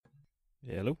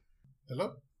Yeah, hello.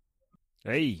 Hello?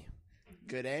 Hey,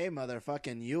 Good day,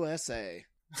 motherfucking USA.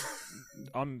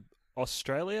 I'm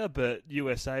Australia, but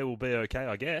USA will be okay,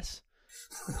 I guess.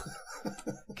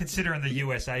 Considering the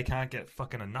USA can't get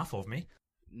fucking enough of me.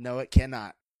 No, it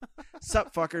cannot.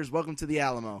 Sup, fuckers? Welcome to the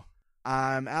Alamo.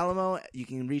 I'm Alamo. You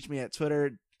can reach me at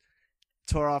Twitter,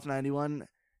 Toroff91,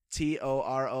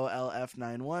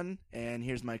 TOROLF91. And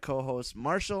here's my co-host,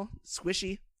 Marshall,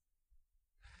 Squishy.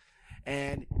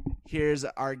 And here's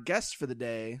our guest for the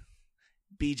day,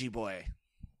 BG Boy.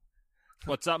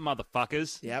 What's up,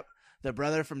 motherfuckers? Yep, the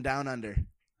brother from Down Under.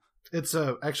 It's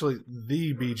actually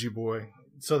the BG Boy,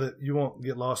 so that you won't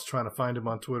get lost trying to find him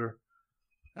on Twitter.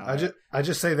 I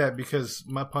just say that because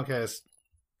my punk ass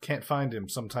can't find him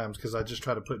sometimes because I just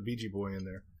try to put BG Boy in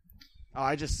there. Oh,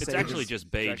 I just It's saved actually his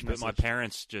just Beach, direct but my message.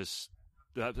 parents just...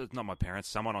 not my parents.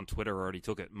 Someone on Twitter already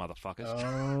took it, motherfuckers.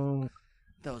 Oh,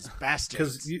 Those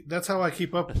bastards. because that's how I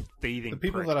keep up. Thieving The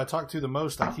people prick. that I talk to the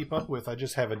most, I keep up with. I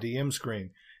just have a DM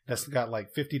screen that's got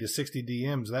like 50 to 60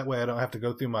 DMs. That way, I don't have to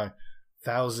go through my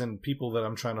 1,000 people that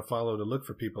I'm trying to follow to look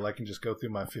for people. I can just go through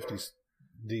my 50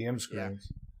 DM screens.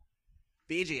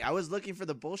 BG, I was looking for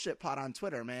the bullshit pod on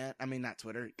Twitter, man. I mean, not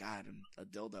Twitter. God, I'm a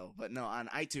dildo. But no, on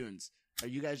iTunes. Are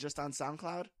you guys just on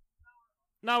SoundCloud?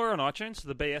 No, we're on iTunes,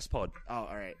 the BS pod. Oh,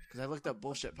 all right. Because I looked up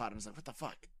bullshit pod and I was like, what the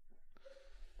fuck?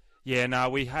 Yeah, no,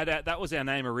 we had that was our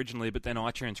name originally, but then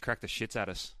iTunes cracked the shits at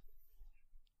us.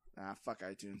 Ah, fuck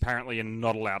iTunes. Apparently, you're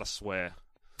not allowed to swear.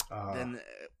 Then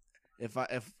if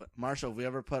Marshall, if we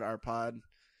ever put our pod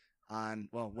on,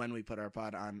 well, when we put our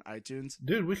pod on iTunes,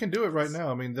 Dude, we can do it right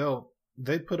now. I mean,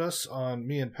 they put us on,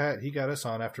 me and Pat, he got us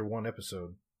on after one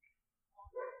episode.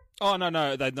 Oh, no,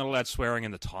 they're not allowed swearing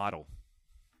in the title.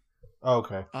 Oh,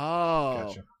 okay. oh,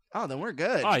 Gotcha. oh, then we're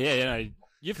good. Oh, yeah,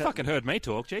 you fucking heard me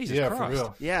talk. Jesus Yeah, Christ. for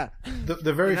real. Yeah,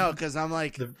 The very because I'm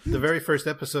like, the very first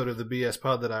episode of the BS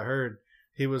pod that I heard,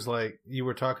 he was like, you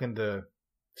were talking to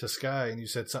Sky and you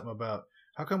said something about,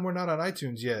 how come we're not on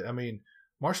iTunes yet? I mean,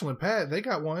 Marshall and Pat, they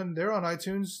got one. They're on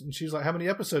iTunes. And she's like, how many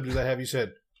episodes do they have? You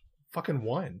said, fucking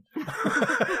one.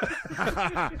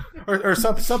 or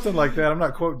something like that. I'm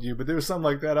not quoting you, but there was something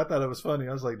like that. I thought it was funny.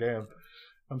 I was like, damn.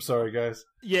 I'm sorry, guys.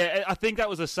 Yeah, I think that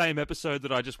was the same episode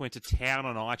that I just went to town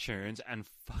on iTunes and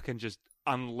fucking just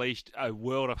unleashed a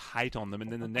world of hate on them. And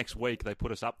then the next week they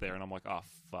put us up there and I'm like, oh,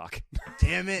 fuck.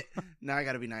 damn it. Now I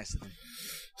got to be nice to them.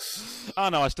 Oh,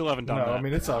 no, I still haven't done No, that. I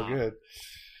mean, it's all good.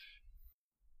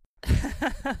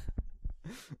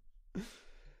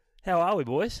 How are we,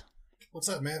 boys? What's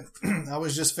up, man? I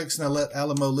was just fixing to let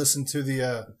Alamo listen to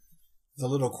the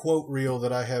little quote reel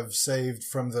that I have saved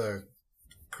from the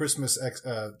Christmas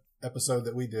episode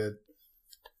that we did.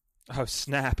 Oh,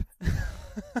 snap.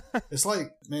 It's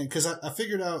like, man, because I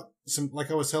figured out like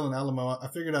I was telling Alamo, I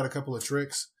figured out a couple of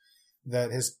tricks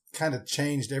that has kind of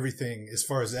changed everything as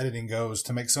far as editing goes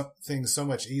to make some things so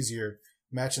much easier,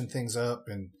 matching things up,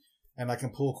 and I can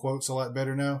pull quotes a lot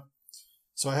better now.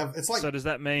 So I have, it's like, So does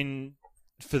that mean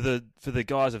for the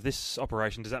guys of this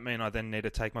operation, does that mean I then need to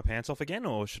take my pants off again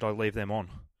or should I leave them on?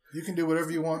 you can do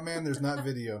whatever you want, man. There's not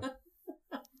video.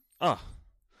 Oh,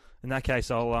 in that case,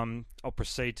 I'll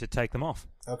proceed to take them off.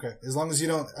 Okay, as long as we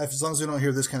don't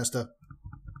hear this kind of stuff.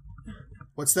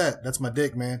 What's that? That's my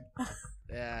dick, man.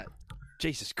 Yeah.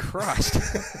 Jesus Christ.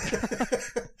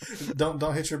 Don't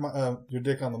hit your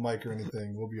dick on the mic or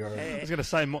anything. We'll be all right. I was going to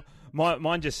say,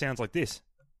 mine just sounds like this.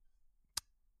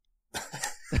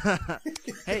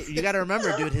 Hey, you got to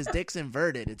remember, dude, his dick's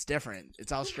inverted. It's different.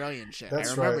 It's Australian shit.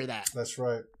 That's I remember right. that. That's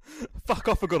right. Fuck,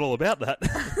 I forgot all about that.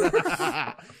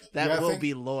 That Yeah, I will think-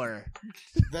 be lore.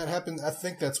 That happened. I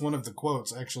think that's one of the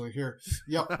quotes actually here.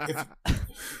 Y'all,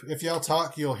 if y'all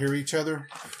talk, you'll hear each other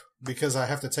because I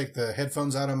have to take the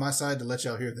headphones out on my side to let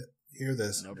y'all hear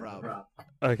this. No problem.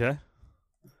 Okay.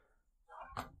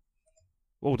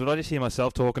 Well, did I just hear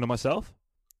myself talking to myself?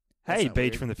 That's Hey, not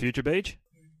Beach weird. from the future, Beach.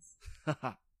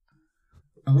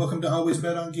 And welcome to Always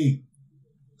Bet on Geek.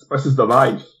 Special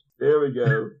device. There we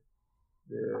go.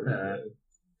 There we go.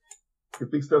 Good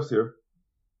big stuff's here.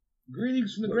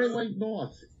 Greetings from the Great White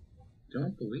North.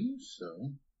 Don't believe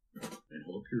so. I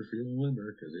hope you're feeling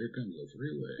limber, because here comes a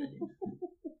freeway.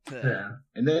 Yeah.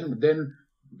 And then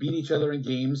beat each other in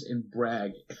games and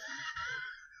brag.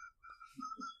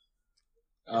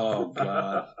 Oh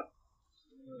God,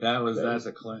 that's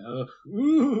a claim.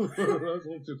 Ooh, that was a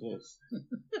little too close.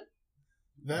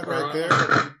 That right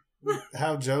there,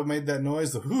 how Joe made that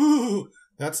noise, the whoo,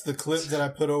 that's the clip that I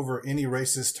put over any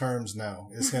racist terms now,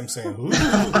 is him saying whoo.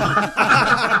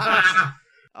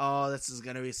 Oh, this is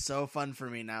going to be so fun for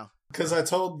me now. Because I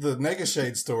told the Nega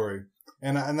Shade story,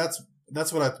 and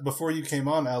that's what I, before you came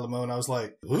on, Alamo, and I was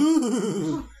like,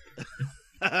 whoo.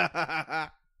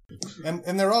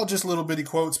 And they're all just little bitty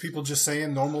quotes, people just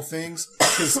saying normal things.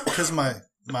 Because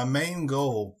my main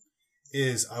goal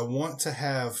is I want to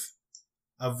have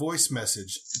a voice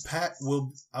message.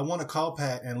 I want to call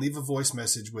Pat and leave a voice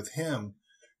message with him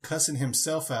cussing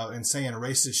himself out and saying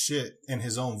racist shit in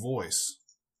his own voice.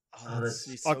 Oh,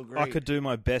 that's so great. I could do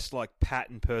my best like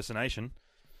Pat impersonation.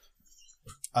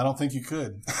 I don't think you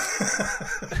could.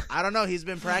 I don't know. He's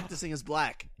been practicing his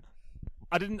black.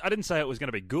 I didn't say it was going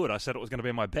to be good. I said it was going to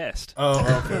be my best.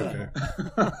 Oh, okay.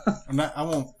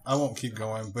 I won't keep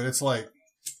going, but it's like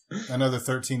another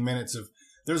 13 minutes of.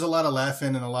 There's a lot of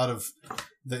laughing and a lot of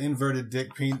the inverted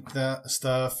dick paint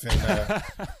stuff, and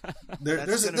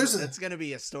that's going to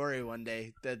be a story one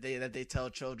day that they tell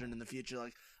children in the future,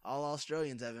 like all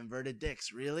Australians have inverted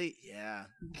dicks. Really? Yeah.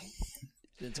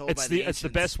 Been told by the it's the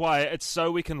best way. It's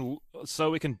so we can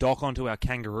dock onto our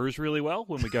kangaroos really well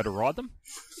when we go to ride them.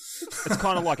 It's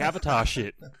kind of like Avatar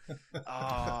shit.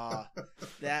 Oh,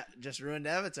 that just ruined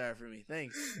Avatar for me.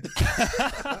 Thanks.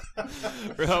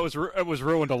 It was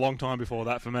ruined a long time before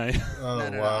that for me. Oh,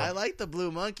 no, wow. I like the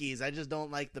Blue Monkeys. I just don't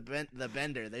like the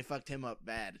Bender. They fucked him up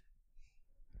bad.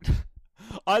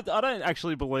 I don't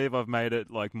actually believe I've made it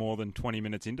like more than 20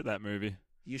 minutes into that movie.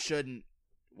 You shouldn't.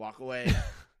 Walk away.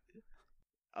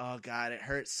 Oh, God, it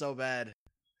hurts so bad.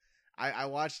 I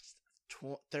watched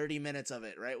 30 minutes of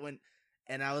it, right?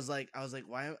 And I was like,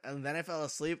 why? And then I fell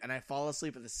asleep, and I fall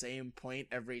asleep at the same point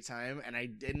every time, and I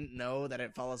didn't know that I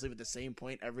fell asleep at the same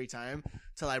point every time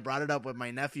till I brought it up with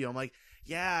my nephew. I'm like,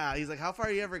 yeah. He's like, how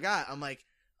far you ever got? I'm like,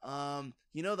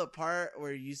 you know the part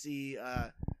where you see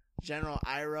General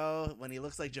Iroh when he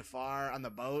looks like Jafar on the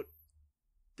boat?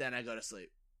 Then I go to sleep.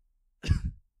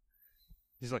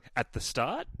 He's like, at the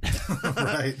start?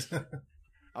 Right.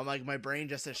 I'm like, my brain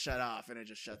just has shut off, and it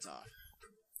just shuts off.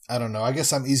 I don't know. I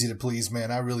guess I'm easy to please,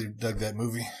 man. I really dug that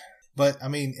movie. But, I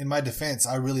mean, in my defense,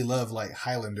 I really love, like,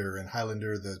 Highlander and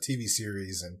Highlander, the TV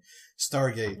series, and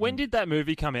Stargate. When did that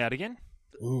movie come out again?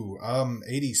 Ooh,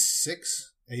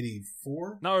 86?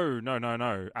 84?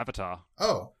 No. Avatar.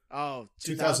 Oh. Oh,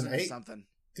 2008? something.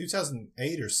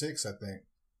 2008 or 6, I think.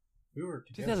 We were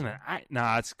together. 2008?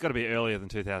 Nah, it's got to be earlier than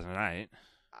 2008.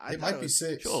 It might be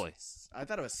 6. Surely. I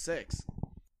thought it was 6.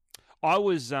 I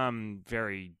was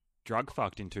very drug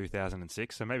fucked in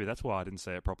 2006, so maybe that's why I didn't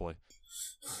say it properly.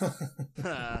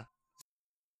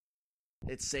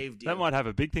 It saved you. That might have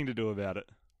a big thing to do about it.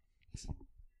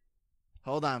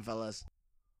 Hold on, fellas.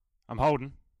 I'm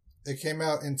holding. It came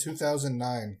out in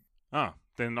 2009. Oh,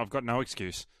 then I've got no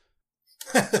excuse.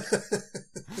 I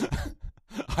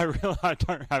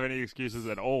don't have any excuses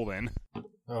at all then.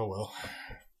 Oh, well.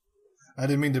 I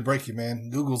didn't mean to break you, man.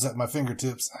 Google's at my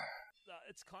fingertips.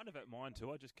 It's kind of at mine too.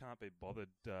 I just can't be bothered.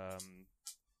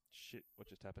 Shit, what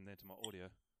just happened there to my audio?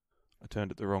 I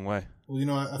turned it the wrong way. Well, you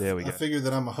know, I figure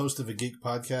that I'm a host of a geek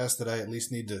podcast that I at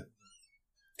least need to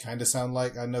kind of sound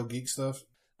like I know geek stuff.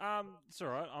 It's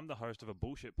alright. I'm the host of a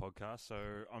bullshit podcast,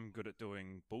 so I'm good at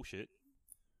doing bullshit.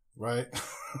 Right.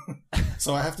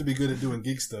 So I have to be good at doing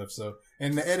geek stuff. So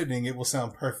in the editing, it will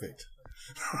sound perfect.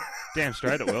 Damn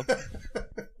straight it will.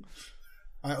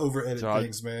 I over-edit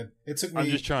things, man. It took me... I'm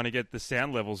just trying to get the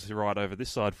sound levels right over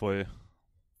this side for you.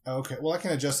 Okay. Well, I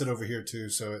can adjust it over here, too,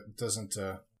 so it doesn't...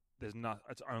 There's not.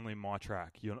 It's only my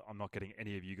track. I'm not getting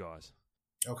any of you guys.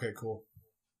 Okay, cool.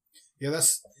 Yeah,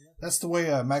 that's the way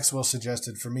Maxwell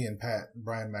suggested for me and Pat,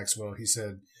 Brian Maxwell. He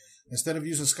said, instead of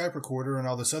using Skype Recorder and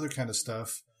all this other kind of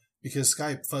stuff, because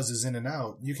Skype fuzzes in and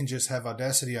out, you can just have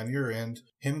Audacity on your end,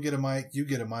 him get a mic, you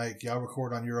get a mic, y'all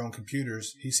record on your own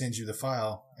computers, he sends you the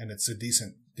file, and it's a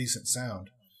decent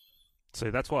sound. See,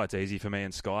 that's why it's easy for me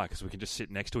and Sky, because we can just sit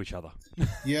next to each other.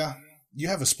 Yeah. You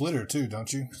have a splitter too,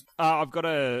 don't you? I've got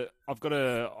a i2.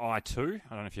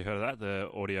 I don't know if you heard of that,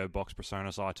 the Audio Box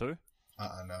Presonus i2.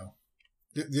 No.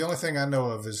 The only thing I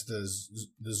know of is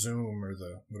the Zoom or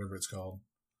the whatever it's called.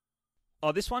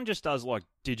 Oh, this one just does like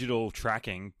digital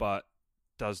tracking, but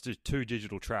does 2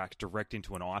 digital tracks direct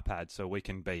into an iPad, so we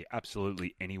can be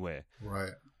absolutely anywhere. Right.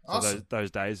 So Awesome.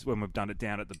 those days when we've done it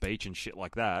down at the beach and shit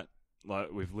like that,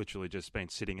 like we've literally just been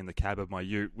sitting in the cab of my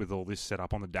ute with all this set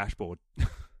up on the dashboard.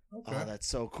 Okay. Oh, that's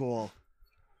so cool.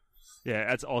 Yeah,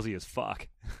 that's Aussie as fuck.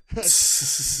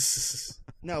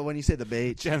 No, when you say the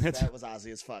beach, that was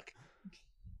Aussie as fuck.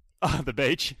 The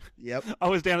beach. Yep. I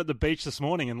was down at the beach this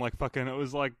morning and like fucking, it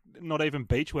was like not even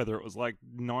beach weather. It was like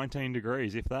 19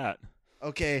 degrees, if that.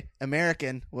 Okay,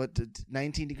 American. What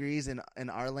 19 degrees in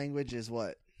our language is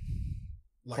what?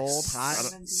 Like cold, hot,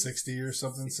 60 or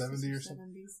something, 70 or something.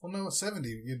 70s. Well, no,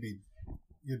 70. You'd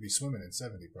be swimming in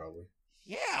 70 probably.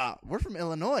 Yeah, we're from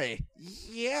Illinois.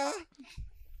 Yeah.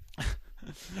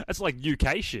 That's like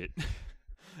UK shit.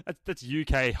 That's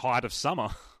UK height of summer.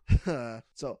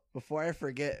 So before I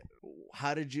forget,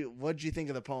 what did you think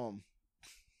of the poem?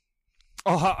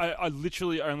 Oh, I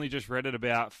literally only just read it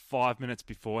about 5 minutes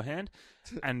beforehand,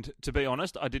 and to be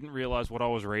honest, I didn't realize what I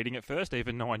was reading at first,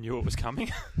 even though I knew it was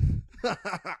coming.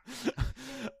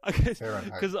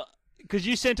 Because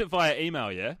you sent it via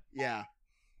email, yeah? Yeah.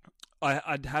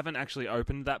 I haven't actually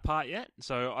opened that part yet,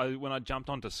 so when I jumped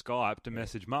onto Skype to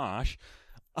message Marsh,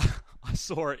 I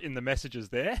saw it in the messages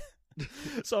there.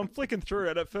 So I'm flicking through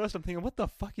it. At first, I'm thinking, "What the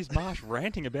fuck is Marsh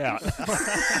ranting about?"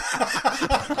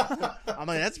 I'm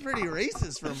like, that's pretty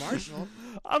racist for Marshall.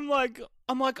 I'm like,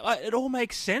 it all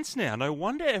makes sense now. No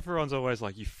wonder everyone's always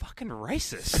like, "You fucking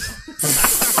racist."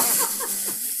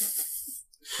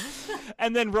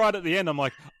 And then right at the end, I'm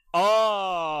like,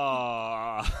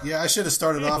 "Oh." Yeah, I should have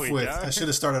started There off we with. go. I should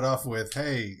have started off with,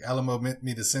 "Hey, Alamo wanted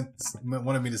me to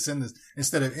send this,"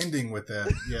 instead of ending with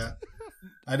that. Yeah,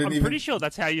 I didn't I'm even. pretty sure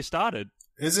that's how you started.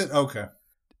 Is it okay?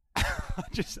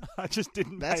 I just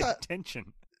didn't That's pay how-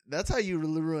 attention. That's how you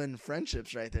ruin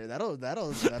friendships right there. That'll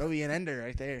be an ender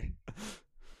right there.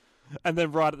 And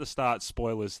then right at the start,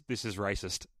 spoilers. This is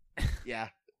racist. Yeah,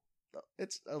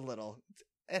 it's a little.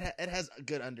 It has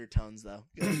good undertones though.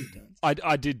 Good undertones.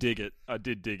 I did dig it.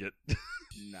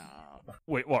 Nah.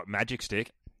 Wait, what? Magic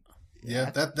Stick?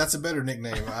 Yeah, that's a better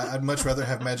nickname. I'd much rather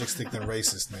have Magic Stick than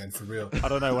racist, man. For real. I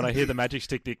don't know. When I hear the Magic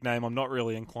Stick nickname, I'm not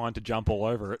really inclined to jump all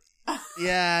over it.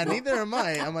 Yeah, neither am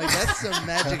I. I'm like, that's some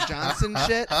Magic Johnson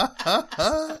shit.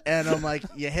 And I'm like,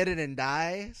 you hit it and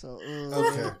die. So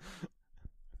Okay.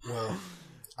 Well,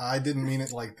 I didn't mean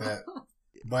it like that.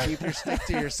 But keep your stick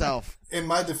to yourself. in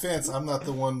my defense, I'm not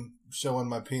the one showing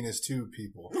my penis to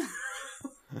people.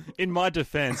 In my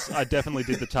defense, I definitely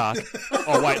did the talk.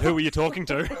 Oh, wait, who were you talking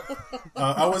to?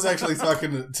 I was actually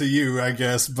talking to you, I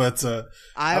guess, but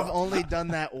I've only done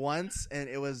that once, and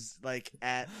it was like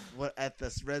at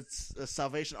the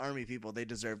Salvation Army people. They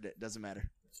deserved it. Doesn't matter.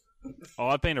 Oh,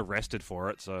 I've been arrested for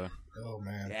it, so. oh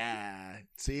man. Yeah.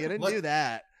 See, I didn't Look- do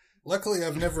that. Luckily,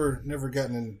 I've never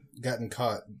gotten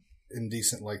caught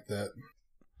indecent like that.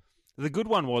 The good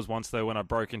one was once, though, when I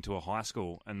broke into a high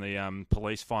school and the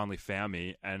police finally found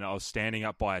me and I was standing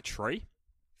up by a tree.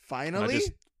 Finally?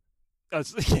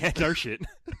 Yeah, no shit.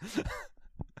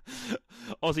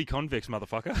 Aussie convicts,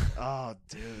 motherfucker. Oh,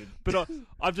 dude. But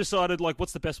I've decided, like,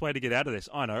 what's the best way to get out of this?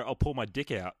 I know, I'll pull my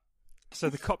dick out. So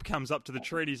the cop comes up to the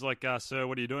tree and he's like, "Sir,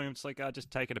 what are you doing?" I'm just like,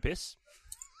 "Just taking a piss."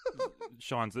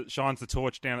 shines the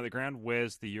torch down at the ground.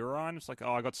 "Where's the urine?" It's like,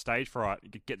 "Oh, I got stage fright." You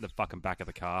could get in the fucking back of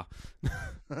the car.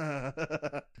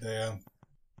 Damn.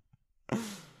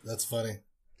 That's funny.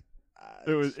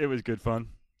 It was good fun.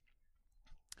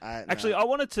 Actually, I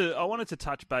wanted to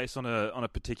touch base on a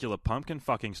particular pumpkin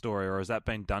fucking story, or has that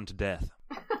been done to death?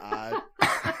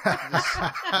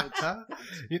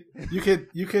 You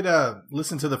could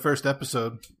listen to the first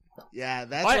episode. yeah,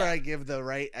 that's where I give the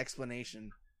right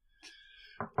explanation.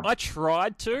 I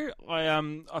tried to.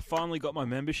 I finally got my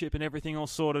membership and everything all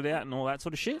sorted out and all that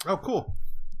sort of shit. Oh, cool.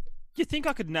 You think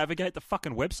I could navigate the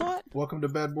fucking website? Welcome to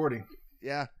bad boarding.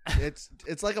 Yeah, it's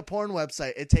like a porn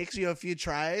website. It takes you a few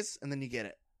tries, and then you get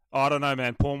it. Oh, I don't know,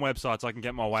 man. Porn websites, I can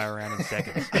get my way around in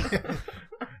seconds.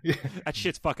 Yeah. That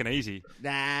shit's fucking easy.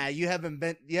 Nah, you haven't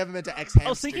been to X. I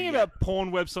was thinking about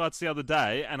porn websites the other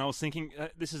day, and I was thinking,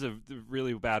 this is a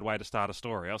really bad way to start a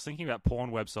story. I was thinking about porn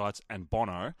websites and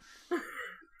Bono.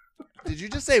 Did you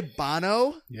just say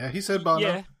Bono? Yeah, he said Bono.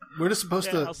 Yeah. We're just supposed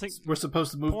Yeah, I to. was thinking- We're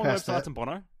supposed to move Porn past websites that. and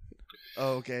Bono.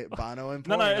 Oh, okay, Bono and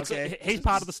No, porn. no, okay. he's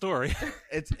part of the story.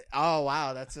 Oh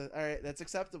wow, all right. That's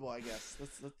acceptable, I guess.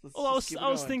 Let's Well, I keep it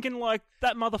was going. thinking, like,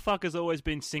 that motherfucker's always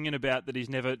been singing about that he's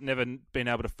never been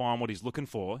able to find what he's looking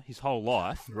for his whole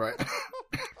life. Right.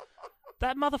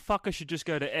 That motherfucker should just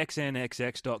go to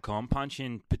xnxx.com, punch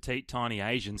in petite tiny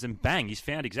Asians, and bang, he's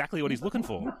found exactly what he's looking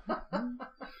for.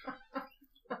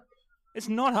 It's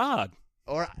not hard.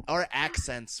 or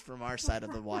accents from our side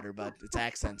of the water, but it's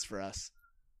accents for us.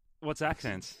 What's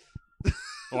accents?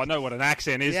 Well, I know what an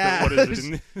accent is, Yeah. but what is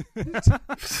it?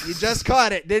 You just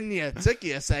caught it, didn't you? It took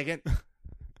you a second.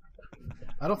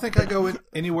 I don't think I go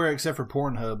anywhere except for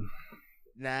Pornhub.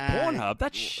 Nah. Pornhub?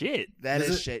 That's shit. That Is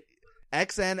is it? shit.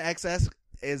 XNXS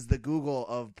is the Google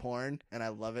of porn, and I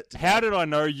love it. How did I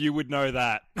know you would know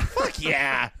that? Fuck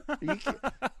yeah!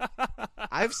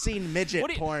 I've seen midget What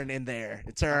do you- porn in there.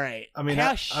 It's all right. I mean,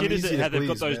 How I'm shit is easy it to how they've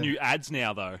got please, those man. new ads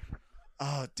now, though?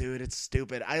 Oh, dude, it's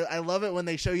stupid. I love it when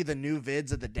they show you the new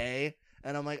vids of the day,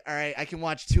 and I'm like, all right, I can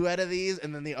watch 2 out of these,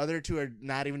 and then the other 2 are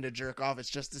not even to jerk off. It's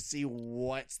just to see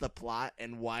what's the plot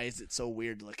and why is it so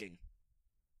weird looking.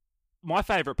 My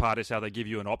favorite part is how they give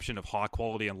you an option of high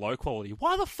quality and low quality.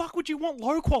 Why the fuck would you want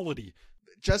low quality?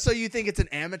 just so you think it's an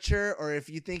amateur, or if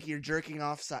you think you're jerking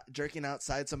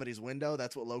outside somebody's window,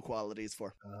 that's what low quality is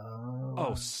for.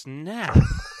 Oh, snap.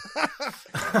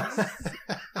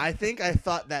 I think I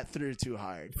thought that through too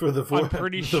hard. For the I'm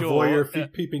pretty the sure,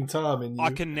 voyeur peeping Tom and you.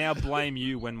 I can now blame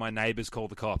you when my neighbours call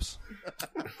the cops.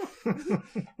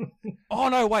 Oh,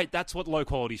 no, wait, that's what low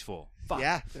quality's for. Fuck.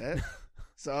 Yeah.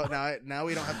 So now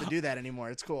we don't have to do that anymore.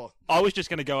 It's cool. I was just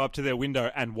going to go up to their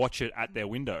window and watch it at their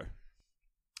window.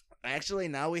 Actually,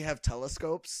 now we have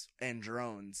telescopes and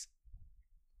drones.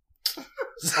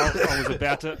 I was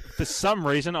about to, for some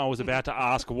reason, I was about to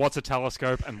ask what's a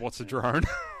telescope and what's a drone.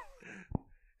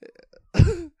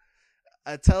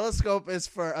 A telescope is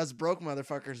for us broke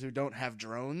motherfuckers who don't have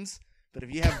drones. But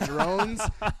if you have drones,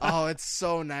 oh, it's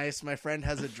so nice. My friend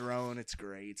has a drone. It's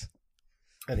great.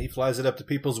 And he flies it up to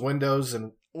people's windows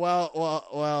and...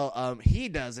 Well, he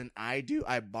doesn't. I do.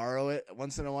 I borrow it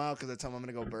once in a while because I tell him I'm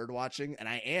going to go bird watching, and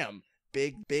I am.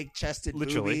 Big chested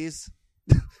boobies.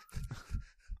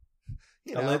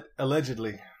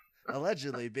 Allegedly.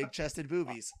 Allegedly, big chested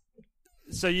boobies.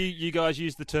 So you guys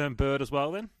use the term bird as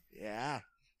well then? Yeah.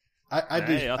 I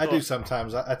do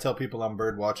sometimes. I tell people I'm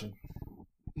bird watching.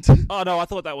 Oh, no, I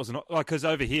thought that was not... Because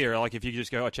over here, like, if you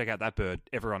just go, check out that bird,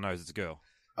 everyone knows it's a girl.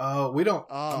 We don't...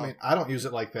 I mean, I don't use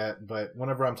it like that, but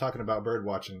whenever I'm talking about bird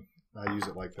watching, I use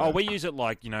it like that. Oh, we use it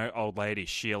like, old lady,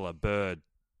 Sheila, bird.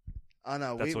 Oh,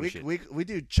 no, that sort of shit. we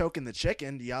do choking the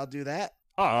chicken. Do y'all do that?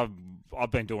 Oh,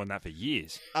 I've been doing that for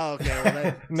years. Oh, okay.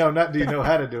 Well, No, not do you know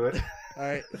how to do it. All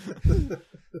right.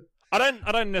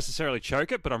 I don't necessarily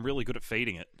choke it, but I'm really good at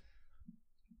feeding it.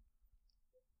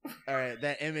 All right,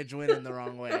 that image went in the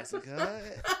wrong way. It's like,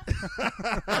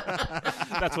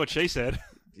 That's what she said.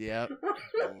 Yep.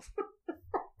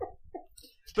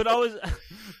 But I was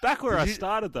back where I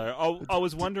started though. I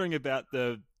was wondering about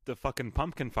the fucking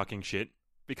pumpkin fucking shit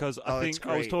because I think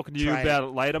I was talking to you about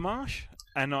it later, Marsh,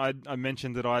 and I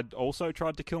mentioned that I'd also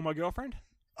tried to kill my girlfriend.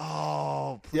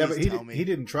 Oh, please yeah, but tell me. He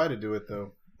didn't try to do it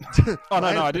though. Oh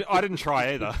no, I didn't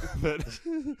try either. But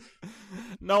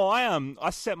no, I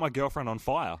set my girlfriend on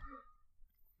fire.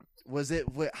 Was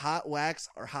it with hot wax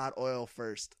or hot oil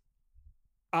first?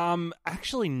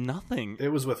 Actually nothing. It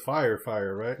was with fire,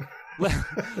 right?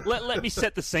 Let me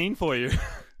set the scene for you.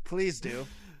 Please do.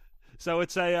 So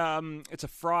it's a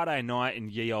Friday night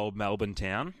in ye old Melbourne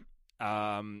town.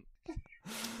 Oh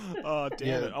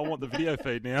damn it! I want the video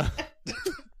feed now.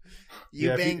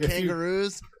 You bang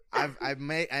kangaroos. I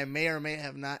may or may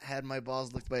have not had my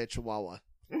balls licked by a chihuahua.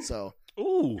 So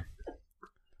ooh,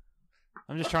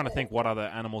 I'm just trying to think what other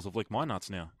animals have licked my nuts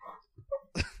now.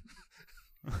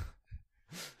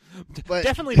 But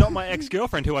definitely not my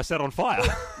ex-girlfriend who I set on fire.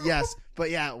 Yes,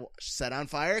 but yeah, set on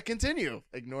fire. Continue.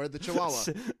 Ignore the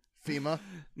chihuahua. FEMA.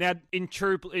 Now, in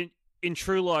true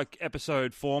like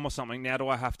episode form or something. Now, do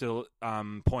I have to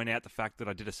point out the fact that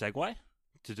I did a segue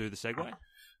to do the segue?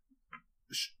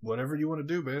 Whatever you want to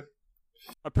do, man.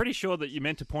 I'm pretty sure that you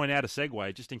meant to point out a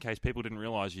segue just in case people didn't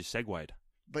realize you segued.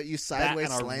 But you sideways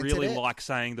that, and slanted I really it? like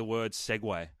saying the word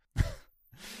segue.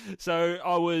 So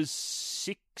I was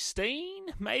 16,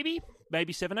 maybe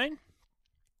 17.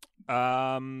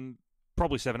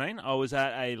 Probably 17. I was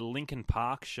at a Linkin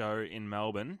Park show in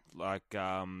Melbourne, like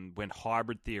when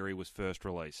Hybrid Theory was first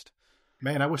released.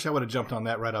 Man, I wish I would have jumped on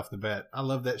that right off the bat. I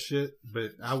love that shit,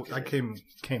 but I came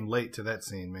late to that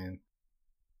scene, man.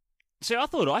 See, I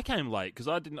thought I came late because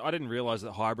I didn't realize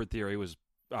that Hybrid Theory was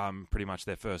pretty much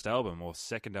their first album or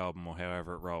second album or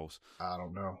however it rolls. I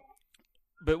don't know.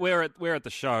 But we're at the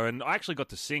show, and I actually got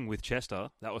to sing with Chester.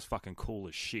 That was fucking cool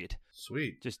as shit.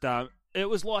 Sweet. Just it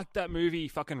was like that movie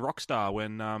fucking Rockstar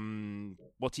when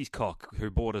what's his cock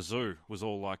who bought a zoo was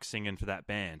all like singing for that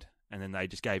band, and then they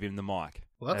just gave him the mic.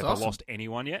 Well, that's Have awesome. I lost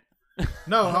anyone yet?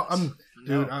 No,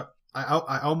 dude. No.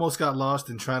 I almost got lost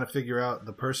in trying to figure out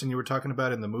the person you were talking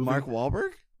about in the movie. Mark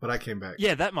Wahlberg? But I came back.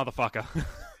 Yeah, that motherfucker.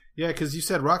 Yeah, because you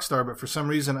said Rockstar, but for some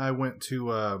reason I went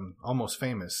to Almost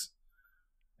Famous.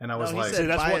 And I was he like... said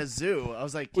that's buy what- a zoo. I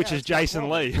was like, Which yeah, is it's Mark Jason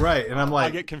Wahlberg. Lee. Right, and I'm like... I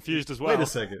get confused as well. Wait a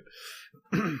second.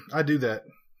 I do that.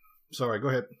 Sorry, go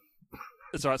ahead.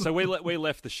 That's all right. So we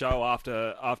left the show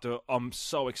after I'm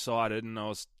so excited, and I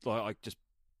was like just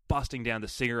busting down the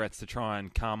cigarettes to try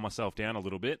and calm myself down a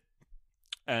little bit,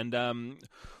 and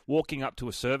walking up to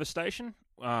a service station.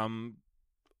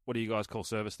 What do you guys call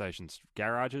service stations?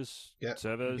 Garages? Yeah,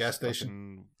 Servers? gas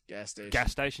station. Gas station.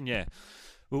 Gas station, yeah.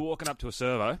 We were walking up to a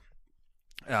servo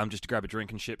just to grab a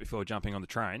drink and shit before jumping on the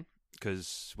train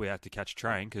because we had to catch a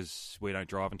train because we don't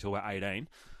drive until we're 18.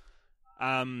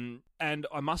 And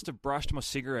I must have brushed my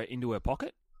cigarette into her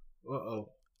pocket. Uh-oh.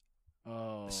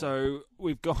 Oh. So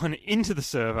we've gone into the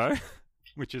servo,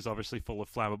 which is obviously full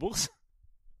of flammables.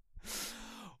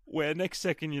 Where next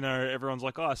second, everyone's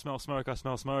like, oh, I smell smoke.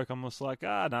 I'm just like,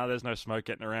 no, there's no smoke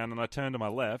getting around. And I turn to my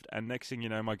left, and next thing you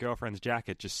know, my girlfriend's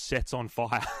jacket just sets on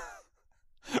fire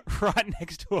right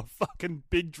next to a fucking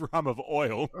big drum of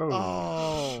oil.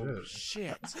 Oh,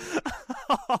 shit.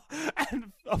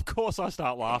 And of course I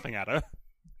start laughing at her.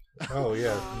 Oh,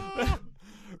 yeah.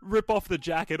 Rip off the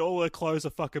jacket, all her clothes are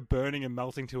fucking burning and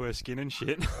melting to her skin and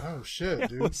shit. Oh, shit, It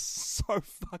dude. was so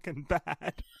fucking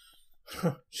bad.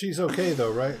 She's okay,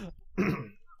 though, right?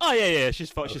 Oh, yeah,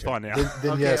 she's fine now.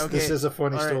 Then Okay, yes, okay. this is a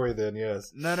funny All right. story then,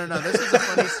 yes. No. This was a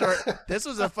funny story. This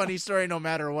was a funny story no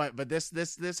matter what. But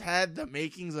this had the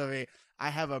makings of I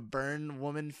have a burn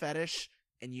woman fetish,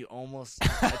 and you almost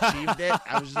achieved it.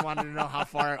 I just wanted to know how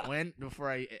far it went before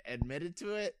I admitted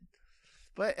to it.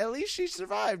 But at least she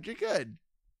survived. You're good.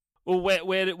 Well,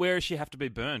 where does she have to be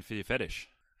burned for your fetish?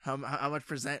 How much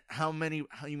percent? How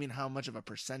much of a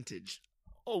percentage?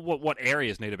 Or what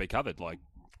areas need to be covered? Like,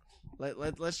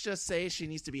 Let's just say she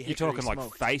needs to be. you're talking like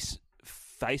smoked.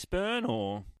 face burn,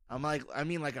 or I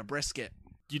mean like a brisket.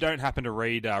 you don't happen to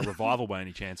read Revival by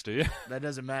any chance, do you? That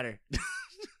doesn't matter.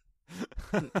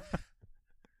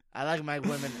 I like my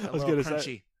women a was little gonna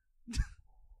say-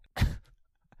 crunchy.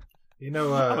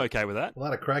 I'm okay with that. a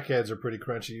lot of crackheads are pretty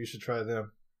crunchy. You should try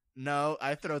them. No,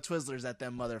 I throw Twizzlers at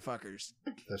them motherfuckers.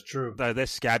 That's true. Though they're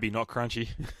scabby, not crunchy.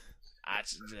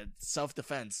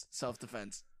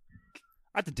 Self-defense.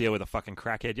 I had to deal with a fucking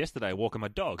crackhead yesterday walking my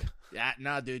dog. Yeah,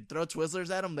 nah, dude. Throw Twizzlers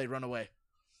at them, they run away.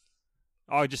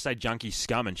 I just say junkie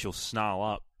scum and she'll snarl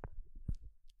up.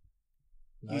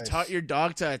 You Nice. taught your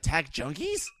dog to attack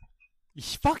junkies?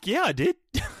 Fuck yeah, I did.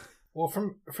 Well,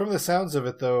 from the sounds of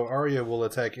it, though, Arya will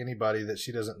attack anybody that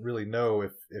she doesn't really know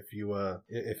if you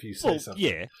say Well, something.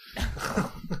 yeah.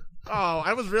 Oh,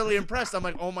 I was really impressed. I'm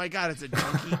like, oh my god, it's a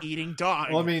junkie eating dog.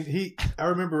 Well, I mean, I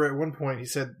remember at one point he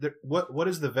said, "What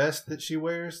is the vest that she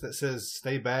wears that says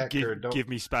stay back or don't Give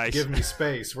me space. give me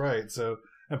space?" Right. So,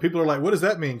 and people are like, "What does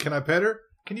that mean? Can I pet her?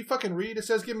 Can you fucking read? It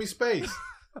says give me space."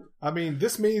 I mean,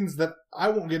 this means that I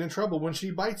won't get in trouble when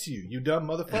she bites you. You dumb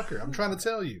motherfucker! I'm trying to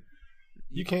tell you,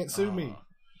 you can't sue me.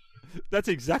 That's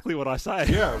exactly what I say.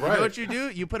 Yeah, You know right. what you do?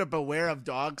 You put a beware of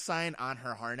dog sign on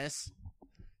her harness,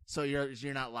 so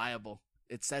you're not liable.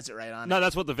 It says it right on No, it.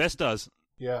 that's what the vest does.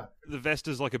 Yeah. The vest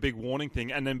is like a big warning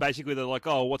thing, and then basically they're like,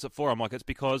 "Oh, what's it for?" I'm like, "It's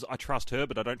because I trust her,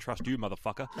 but I don't trust you,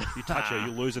 motherfucker. If you touch her,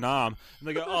 you'll lose an arm." And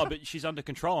they go, "Oh, but she's under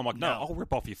control." I'm like, "No, No. I'll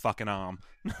rip off your fucking arm.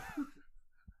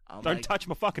 I'm Don't like, touch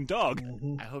my fucking dog."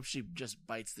 I hope she just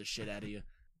bites the shit out of you.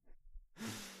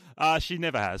 She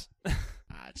never has.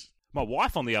 My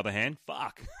wife, on the other hand,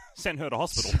 fuck, sent her to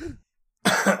hospital.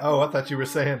 Oh, I thought you were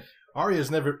saying Arya's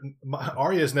never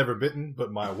bitten, but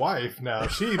my wife now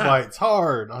she bites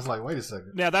hard. I was like, wait a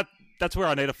second. Now that's where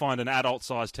I need to find an adult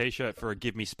size T-shirt for a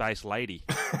 "Give Me Space" lady.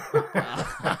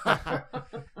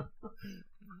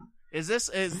 Is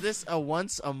this a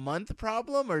once a month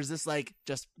problem, or is this like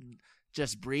just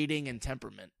breeding and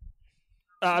temperament?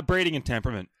 Breeding and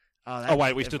temperament. That- Oh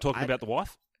wait, we if still talking I- about the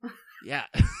wife? Yeah.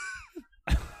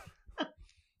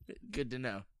 Good to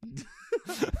know.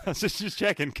 I was just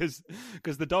checking because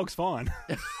the dog's fine.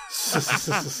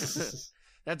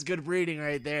 That's good breeding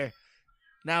right there.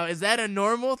 Now, is that a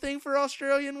normal thing for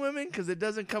Australian women? Because it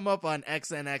doesn't come up on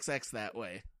XNXX that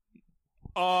way.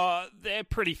 They're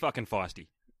pretty fucking feisty.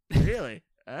 Really?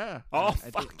 Oh, I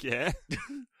think- fuck yeah.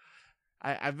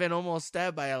 I've been almost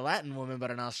stabbed by a Latin woman, but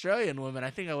an Australian woman,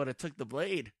 I think I would have took the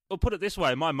blade. Well, put it this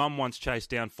way, my mum once chased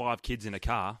down 5 kids in a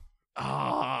car.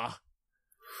 Ah,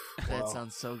 that Wow.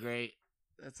 sounds so great.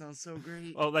 That sounds so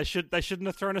great. Oh, they shouldn't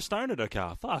have thrown a stone at her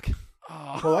car. Fuck.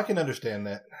 Oh. Well, I can understand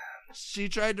that. She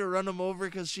tried to run him over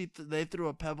because they threw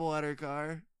a pebble at her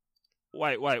car.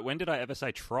 Wait, when did I ever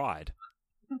say tried?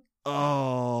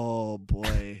 Oh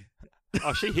boy.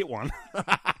 Oh, she hit one.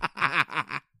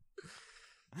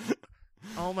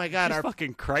 Oh my god, She's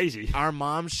fucking crazy. our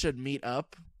moms should meet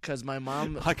up because my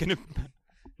mom I can.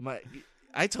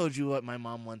 I told you what my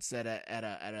mom once said at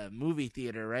a movie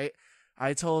theater, right?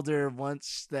 I told her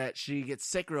once that she gets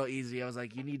sick real easy. I was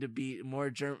like, you need to be more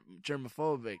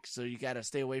germophobic, so you got to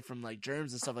stay away from like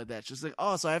germs and stuff like that. She's like,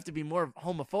 oh, so I have to be more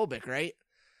homophobic, right?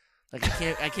 Like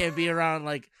I can't be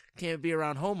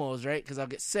around homos, right? Because I'll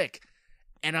get sick.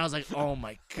 And I was like, oh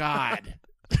my god.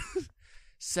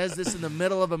 Says this in the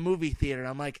middle of a movie theater.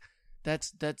 I'm like,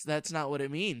 that's not what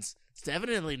it means. It's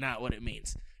definitely not what it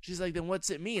means. She's like, then what's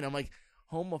it mean? I'm like,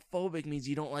 homophobic means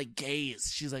you don't like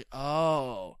gays. She's like,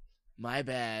 oh, my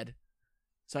bad.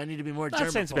 So I need to be more germophobic.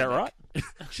 That sounds about right.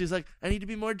 She's like, I need to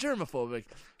be more germophobic.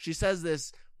 She says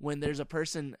this when there's a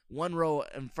person one row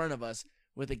in front of us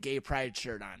with a gay pride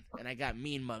shirt on, and I got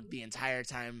mean mugged the entire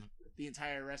time the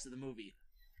entire rest of the movie.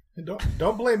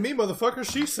 Don't blame me, motherfucker.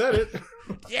 She said it.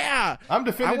 Yeah, I'm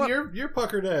defending your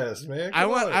puckered ass, man. I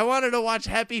wanted to watch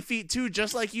Happy Feet 2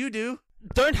 just like you do.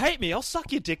 Don't hate me. I'll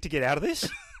suck your dick to get out of this.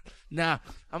 Nah,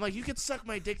 I'm like, you could suck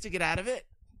my dick to get out of it.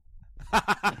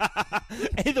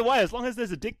 Either way, as long as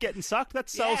there's a dick getting sucked, that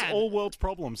solves Yeah. all world's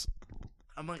problems.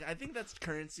 I'm like, I think that's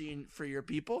currency for your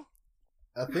people.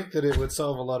 I think that it would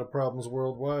solve a lot of problems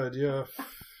worldwide, yeah.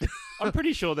 I'm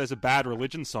pretty sure there's a Bad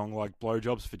Religion song like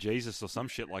Blowjobs for Jesus or some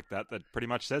shit like that pretty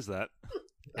much says that.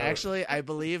 Actually, I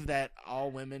believe that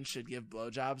all women should give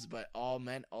blowjobs, but all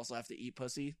men also have to eat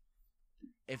pussy.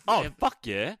 If Fuck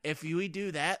yeah. if we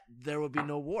do that, there would be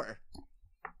no war.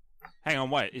 Hang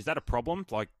on, wait. Is that a problem?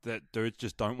 Like, that dudes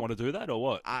just don't want to do that, or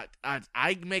what?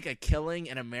 I make a killing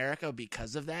in America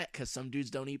because of that, because some dudes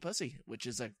don't eat pussy, which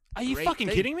is a Are you great fucking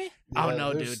thing. kidding me? Oh, Yeah,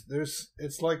 no, there's, dude.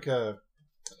 It's like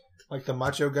the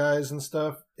macho guys and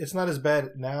stuff. It's not as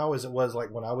bad now as it was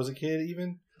like when I was a kid,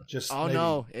 even. Just Oh maybe.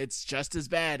 no, it's just as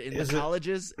bad in Is the it?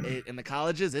 colleges. In the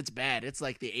colleges, it's bad. It's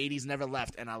like the '80s never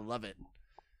left, and I love it.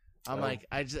 I'm Oh. like,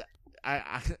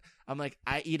 I'm like,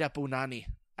 I eat up unani.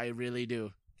 I really do.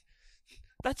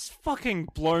 That's fucking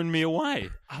blown me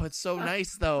away. Oh, it's so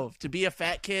nice though to be a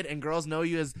fat kid and girls know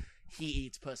you as he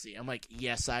eats pussy. I'm like,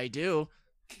 yes, I do.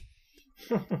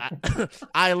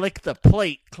 I lick the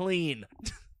plate clean.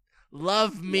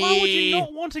 Love me. Why would you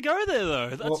not want to go there,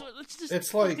 though? Well, That's just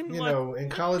It's like, fucking, you know, in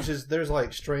colleges, there's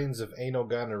like strains of anal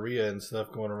gonorrhea and stuff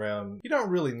going around. You don't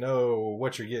really know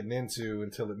what you're getting into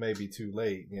until it may be too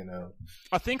late, you know.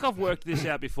 I think I've worked this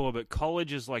out before, but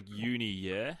college is like uni,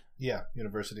 yeah? Yeah,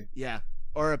 university. Yeah,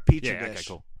 or a petri Yeah, dish, okay,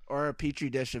 cool. or a petri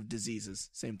dish of diseases.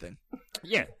 Same thing.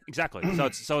 Yeah, exactly.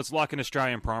 So it's like an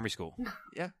Australian primary school.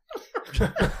 Yeah.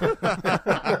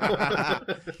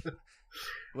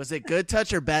 Was it good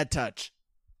touch or bad touch?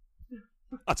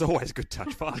 That's always a good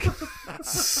touch, fuck.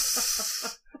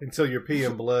 Until you're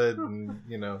peeing blood and,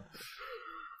 you know.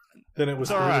 Then it was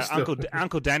It's all right. still-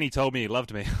 Uncle Danny told me he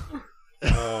loved me.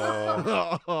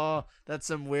 Oh, that's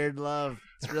some weird love.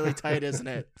 It's really tight, isn't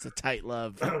it? It's a tight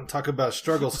love. Talk about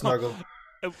struggle snuggle.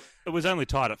 It was only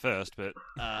tight at first, but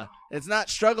It's not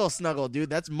struggle snuggle, dude.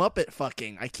 That's Muppet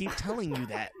fucking. I keep telling you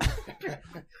that.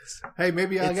 Hey,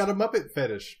 maybe I got a Muppet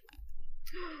fetish.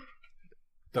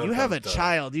 You have a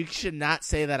child. You should not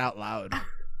say that out loud.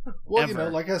 Well, ever. you know,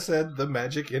 like I said, the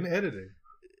magic in editing.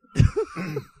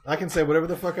 I can say whatever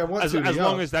the fuck I want as to.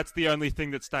 long as that's the only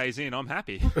thing that stays in, I'm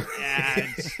happy. Yeah.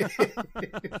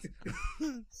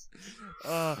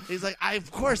 He's like,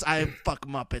 of course I fuck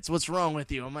Muppets. What's wrong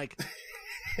with you? I'm like,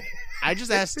 I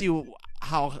just asked you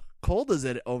how cold is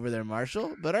it over there,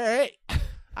 Marshall? But all right,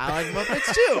 I like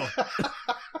Muppets too.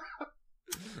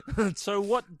 So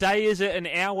what day is it? An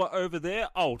hour over there?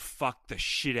 Oh, fuck the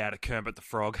shit out of Kermit the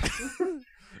Frog.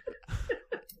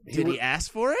 Did he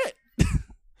ask for it?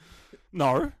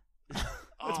 No. It's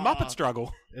Aw. Muppet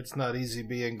Struggle. It's not easy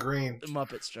being green. The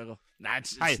Muppet struggle. Nah,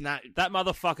 it's Hey, not. that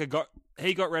motherfucker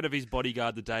got rid of his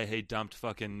bodyguard the day he dumped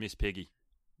fucking Miss Piggy.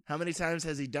 How many times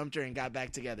has he dumped her and got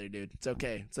back together, dude? It's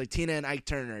okay. It's like Tina and Ike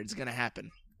Turner. It's gonna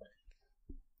happen.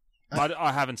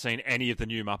 I haven't seen any of the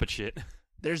new Muppet shit.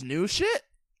 There's new shit.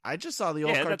 I just saw the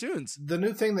old Yeah, cartoons. The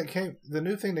new thing that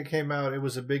came out, it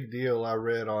was a big deal. I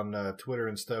read on Twitter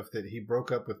and stuff that he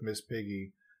broke up with Miss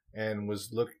Piggy and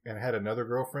had another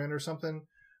girlfriend or something.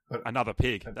 But Another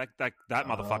pig. That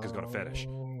motherfucker's got a fetish.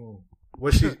 Oh.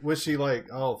 Was she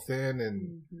like all thin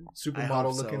and I supermodel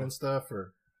hope looking so. and stuff,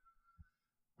 or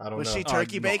I don't Was know. she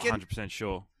turkey I'm bacon? not 100%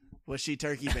 sure. Was she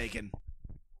turkey bacon?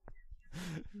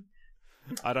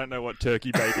 I don't know what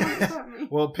turkey bacon is.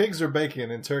 Well, pigs are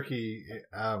bacon and turkey.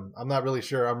 I'm not really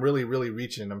sure. I'm really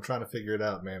reaching. I'm trying to figure it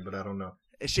out, man, but I don't know.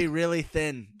 Is she really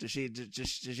thin? Does she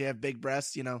have big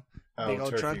breasts? You know, big old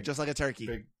turkey. trunk, just like a turkey.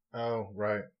 Big. Oh,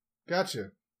 right.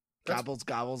 Gotcha. Gobbles,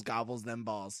 gobbles, gobbles them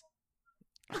balls.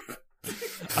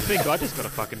 I think I just got a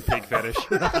fucking pig fetish.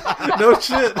 No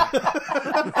shit.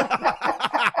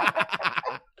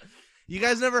 You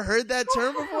guys never heard that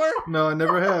term before? No, I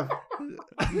never have.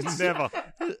 Never.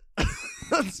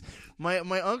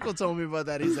 My uncle told me about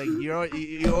that. He's like,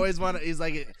 you always want to. He's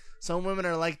like, some women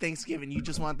are like Thanksgiving. You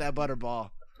just want that butterball,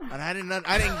 and I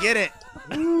didn't get it.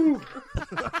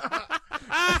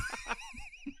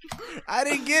 I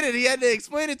didn't get it. He had to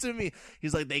explain it to me.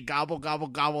 He's like, they gobble, gobble,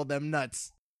 gobble them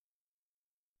nuts.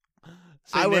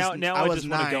 So I I was just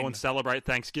want to go 9. and celebrate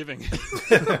Thanksgiving.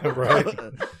 Right.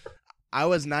 I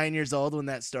was 9 years old when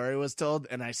that story was told,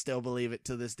 and I still believe it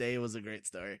to this day. It was a great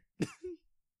story.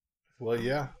 Well,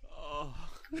 yeah. Oh,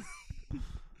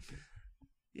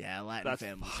 Yeah, Latin that's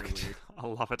families are fucked. weird. I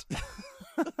love it.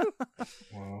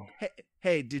 Wow.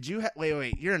 Hey, did you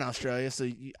wait? You're in Australia, so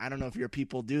I don't know if your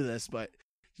people do this, but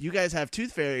you guys have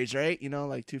tooth fairies, right? You know,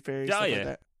 like tooth fairies. Oh, stuff yeah. Like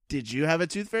that. Did you have a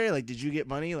tooth fairy? Like, did you get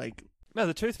money? Like, No,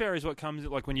 the tooth fairy is what comes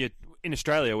like when you're in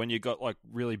Australia when you got like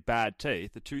really bad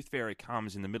teeth. The tooth fairy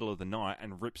comes in the middle of the night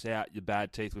and rips out your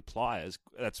bad teeth with pliers.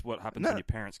 That's what happens when your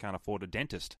parents can't afford a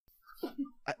dentist.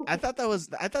 I thought that was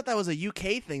a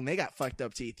UK thing. They got fucked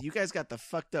up teeth. You guys got the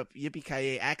fucked up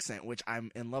yippee-ki-yay accent, which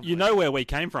I'm in love with. You know where we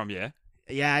came from, yeah?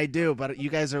 Yeah, I do, but you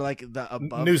guys are like the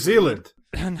above. New Zealand.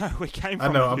 No, we came I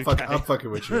from know. the UK. I'm fucking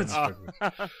with you. I'm Oh. fucking with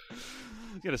I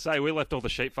was going to say, we left all the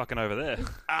sheep fucking over there.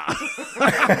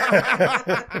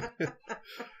 you.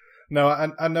 No,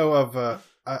 I know of.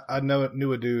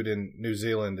 Knew a dude in New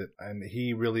Zealand, and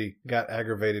he really got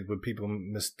aggravated when people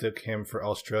mistook him for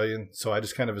Australian. So I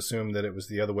just kind of assumed that it was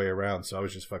the other way around. So I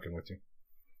was just fucking with you.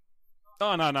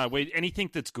 Oh, no. Anything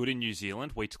that's good in New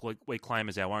Zealand, we claim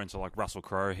as our own. So, like Russell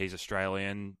Crowe, he's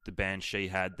Australian. The band She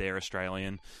Had, they're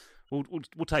Australian.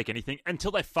 We'll take anything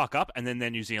until they fuck up, and then they're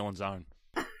New Zealand's own.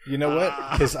 You know what?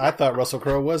 Because I thought Russell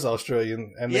Crowe was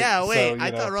Australian. And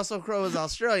I thought Russell Crowe was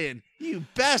Australian. You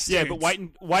bastard. Yeah, but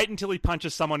wait until he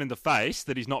punches someone in the face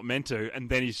that he's not meant to, and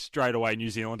then he's straight away New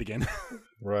Zealand again.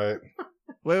 Right.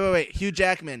 Wait. Hugh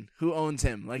Jackman. Who owns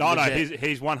him? Like, no, legit?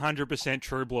 he's 100%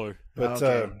 True Blue. But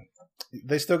Okay.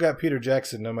 they still got Peter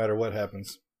Jackson no matter what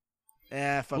happens.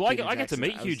 Yeah, fuck Well, Peter I get to Jackson.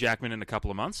 meet Hugh Jackman in a couple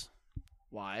of months.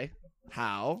 Why?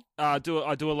 How? I do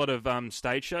a lot of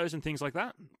stage shows and things like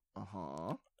that.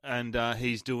 Uh-huh. And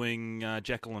he's doing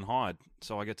Jekyll and Hyde,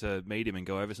 so I get to meet him and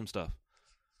go over some stuff.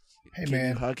 Hey, Can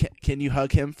man. you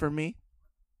hug him for me?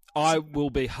 I will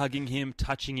be hugging him,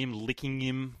 touching him, licking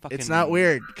him. It's not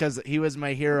weird because he was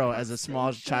my hero as a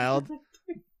small child.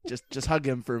 Just hug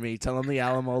him for me. Tell him the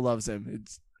Alamo loves him.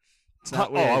 It's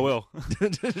not weird. Oh, I will.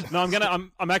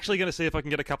 No, I'm actually gonna see if I can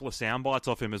get a couple of sound bites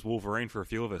off him as Wolverine for a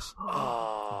few of us.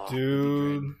 Oh,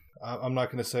 Dude, I'm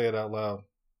not going to say it out loud.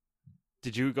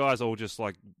 Did you guys all just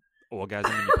like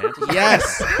orgasm in your pants? Or something?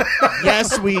 yes,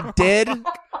 yes, we did.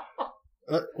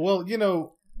 Well, you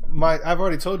know, I've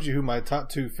already told you who my top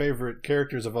two favorite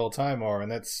characters of all time are,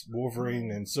 and that's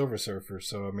Wolverine and Silver Surfer.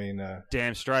 So, I mean...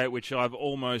 Damn straight, which I've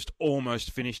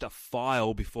almost finished a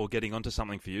file before getting onto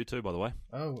something for you too, by the way.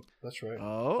 Oh, that's right.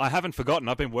 Oh, I haven't forgotten.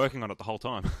 I've been working on it the whole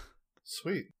time.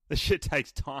 Sweet. This shit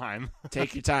takes time.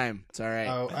 take your time. It's all right.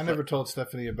 Oh, I never told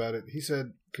Stephanie about it. He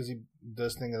said, because he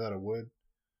does things out of wood,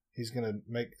 he's going to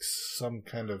make some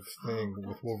kind of thing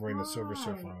with Wolverine and Silver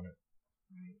Surfer on it.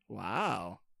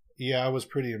 Wow. Yeah, I was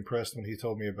pretty impressed when he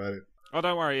told me about it. Oh,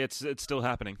 don't worry, it's still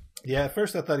happening. Yeah, at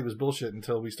first I thought he was bullshit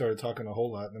until we started talking a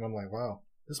whole lot, and then I'm like, wow,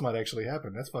 this might actually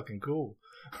happen. That's fucking cool.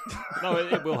 No,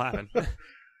 it will happen.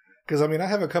 Because I mean, I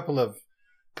have a couple of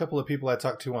people I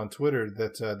talk to on Twitter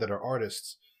that are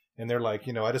artists, and they're like,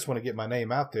 you know, I just want to get my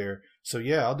name out there. So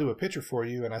yeah, I'll do a picture for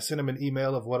you, and I send them an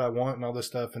email of what I want and all this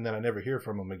stuff, and then I never hear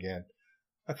from them again.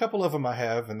 A couple of them I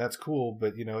have, and that's cool,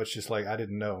 but you know, it's just like I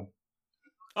didn't know.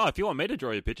 Oh, if you want me to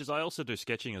draw your pictures, I also do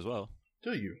sketching as well.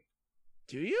 Do you?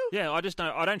 Do you? Yeah, I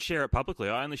don't share it publicly.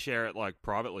 I only share it like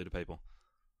privately to people.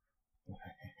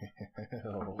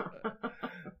 Oh.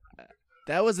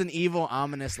 That was an evil,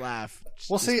 ominous laugh.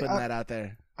 Well, Just see, putting that out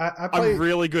there. I play. I'm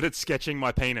really good at sketching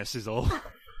my penis, is all.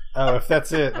 Oh, if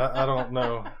that's it, I don't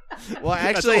know. Well,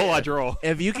 actually, that's all I draw.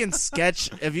 if you can sketch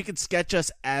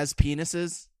us as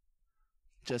penises,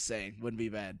 just saying, wouldn't be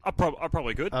bad. I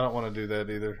probably could. I don't want to do that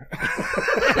either.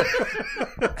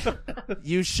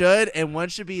 You should, and one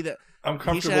should be the. I'm should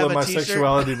comfortable have in a my t-shirt.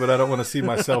 sexuality, but I don't want to see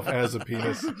myself as a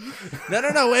penis.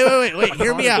 No, wait.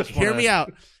 Hear me out. just wanna-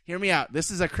 Hear me out. This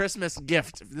is a Christmas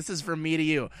gift. This is from me to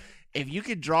you. If you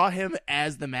could draw him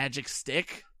as the magic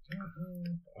stick,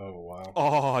 Oh, wow.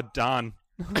 Oh, done.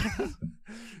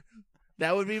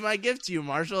 that would be my gift to you,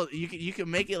 Marshall. You can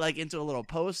make it like into a little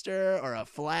poster or a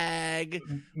flag.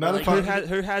 Not Like, if I,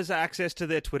 Who has access to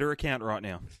their Twitter account right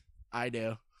now? I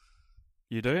do.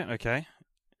 You do? Okay.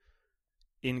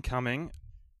 Incoming.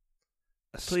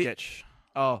 A Please- sketch.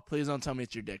 Oh, please don't tell me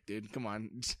it's your dick, dude. Come on.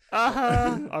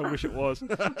 I wish it was.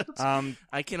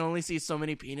 I can only see so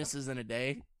many penises in a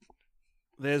day.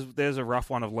 There's a rough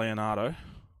one of Leonardo,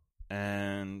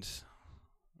 and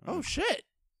Oh shit!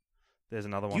 there's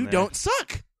another one. You there. don't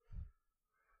suck.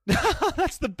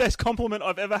 That's the best compliment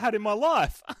I've ever had in my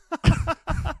life.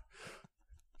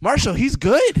 Marshall, he's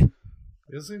good.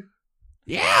 is he?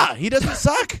 Yeah, he doesn't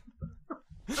suck.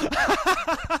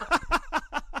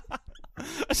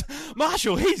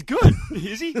 Marshall, he's good.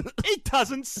 Is he? He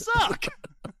doesn't suck.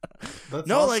 That's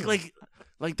No, awesome.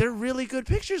 like they're really good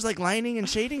pictures, like lining and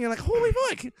shading. You're like, holy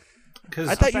fuck! Because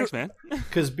I thought you Thanks, man.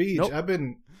 Beach, Nope. I've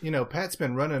been Pat's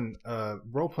been running a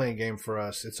role-playing game for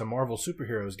us. It's a Marvel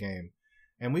superheroes game.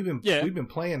 And we've been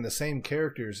playing the same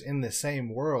characters in the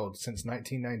same world since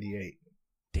 1998.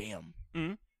 Damn.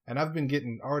 Mm-hmm. And I've been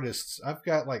getting artists. I've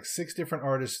got like 6 different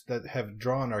artists that have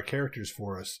drawn our characters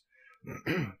for us.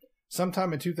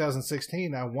 Sometime in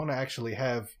 2016, I want to actually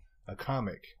have a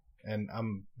comic. And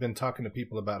I've been talking to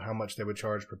people about how much they would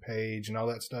charge per page and all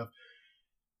that stuff.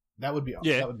 That would be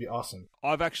awesome.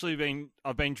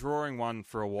 I've been drawing one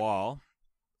for a while.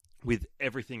 With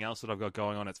everything else that I've got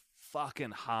going on, it's fucking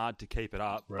hard to keep it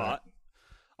up. Right. But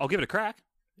I'll give it a crack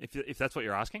if that's what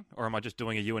you're asking, or am I just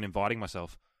doing a you and inviting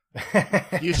myself?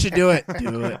 You should do it.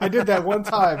 Do it. I did that one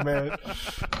time, man.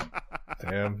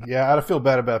 Damn. Yeah, I feel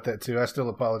bad about that too. I still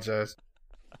apologize.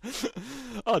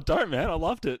 Oh, don't, man. I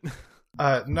loved it.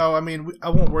 No, I mean, I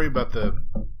won't worry about the...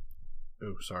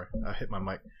 Oh, sorry. I hit my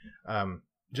mic.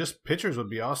 Just pictures would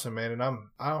be awesome, man, and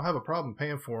I don't have a problem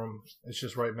paying for them. It's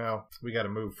just right now we got to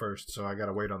move first, so I got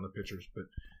to wait on the pictures. But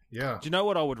yeah, do you know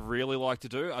what I would really like to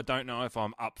do? I don't know if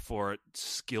I'm up for it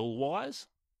skill wise.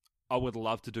 I would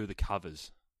love to do the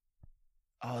covers.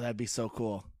 Oh, that'd be so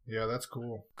cool. Yeah, that's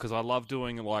cool. Because I love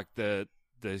doing like the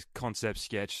concept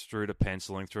sketch through to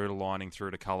penciling, through to lining,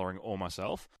 through to coloring all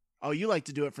myself. Oh, you like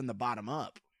to do it from the bottom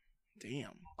up?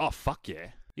 Damn. Oh, fuck yeah.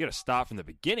 You gotta start from the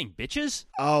beginning, bitches.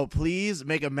 Oh, please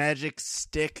make a magic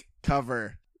stick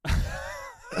cover.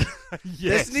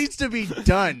 Yes. This needs to be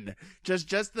done.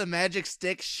 Just the magic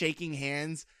stick shaking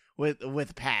hands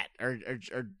with Pat, or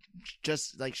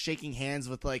just like shaking hands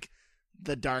with like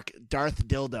the Darth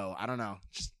Dildo. I don't know.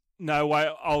 Just... No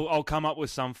way. I'll come up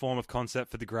with some form of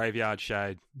concept for the Graveyard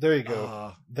Shade. There you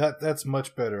go. That's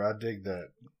much better. I dig that.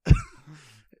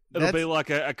 It'll be like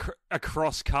a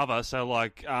cross cover, so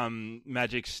like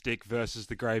Magic Stick versus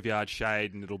the Graveyard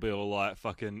Shade, and it'll be all like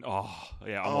fucking I'm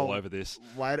all over this.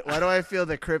 Why do I feel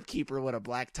the Crypt Keeper with a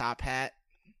black top hat?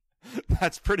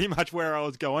 That's pretty much where I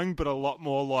was going, but a lot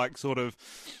more like sort of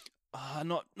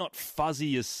not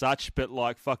fuzzy as such, but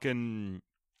like fucking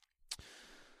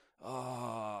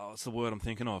what's the word I'm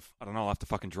thinking of? I don't know. I'll have to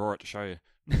fucking draw it to show you.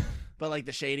 But like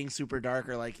the shading super dark,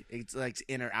 or like it's like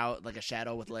in or out, like a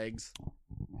shadow with legs.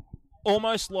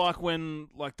 Almost like when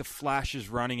like the Flash is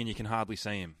running and you can hardly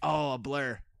see him. Oh, a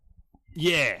blur.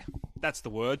 Yeah, that's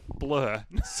the word. Blur.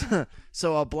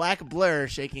 So a black blur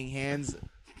shaking hands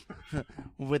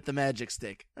with the magic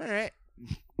stick. All right.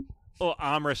 Or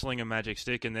arm wrestling a magic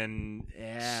stick and then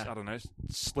I don't know,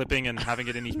 slipping and having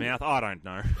it in his mouth. I don't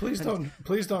know. Please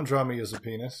don't draw me as a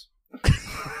penis.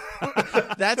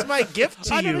 That's my gift to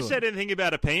you. I never said anything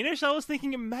about a penis. I was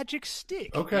thinking a magic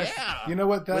stick. Okay. Yeah. You know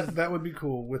what? That would be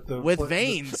cool with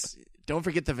veins. Don't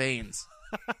forget the veins.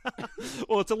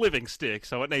 Well, it's a living stick,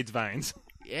 so it needs veins.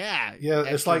 Yeah. Yeah,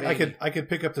 it's like I could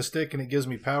pick up the stick and it gives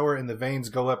me power, and the veins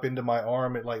go up into my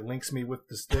arm. It like links me with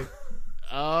the stick.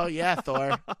 Oh yeah,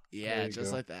 Thor. Yeah,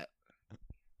 just go. like that.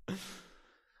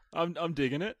 I'm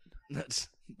digging it.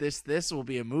 This will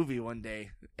be a movie one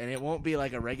day, and it won't be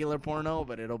like a regular porno,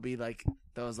 but it'll be like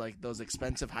those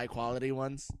expensive high quality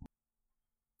ones.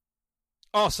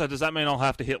 Oh, so does that mean I'll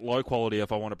have to hit low quality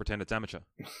if I want to pretend it's amateur?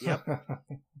 Yep.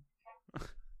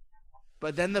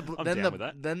 But then the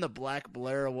black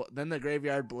blur then the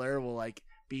graveyard blur will like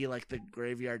be like the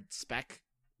graveyard speck.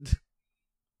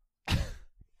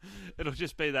 It'll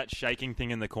just be that shaking thing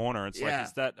in the corner. It's like,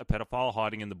 is that a pedophile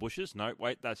hiding in the bushes? No,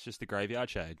 wait, that's just the Graveyard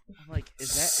Shade. I'm like,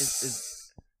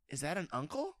 is that an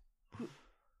uncle?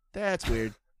 That's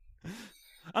weird.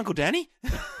 Uncle Danny?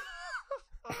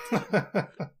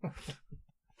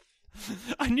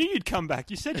 I knew you'd come back.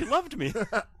 You said you loved me.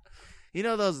 You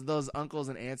know those uncles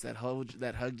and aunts that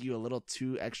hug you a little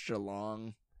too extra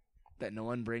long, that no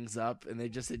one brings up, and they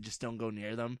just don't go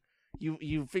near them.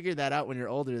 You figure that out when you're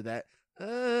older, that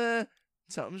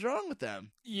something's wrong with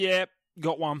them. Yep,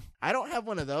 got one. I don't have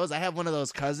one of those. I have one of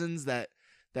those cousins that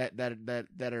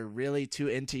are really too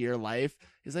into your life.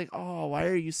 It's like, oh, why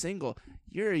are you single?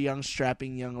 You're a young,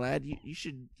 strapping young lad. You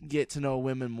should get to know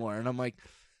women more. And I'm like,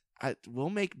 we'll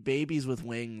make babies with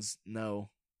wings. No.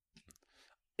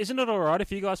 Isn't it all right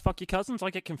if you guys fuck your cousins?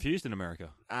 I get confused in America.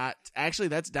 Actually,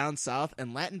 that's down south.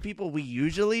 And Latin people, we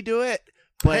usually do it.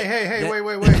 But hey,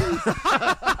 wait.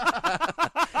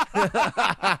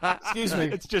 Excuse me.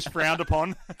 It's just frowned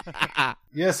upon.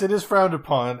 Yes, it is frowned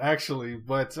upon, actually,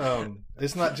 but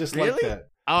it's not just really? like that.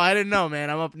 Oh, I didn't know,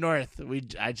 man. I'm up north.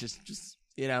 I just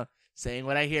saying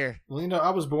what I hear. Well,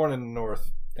 I was born in the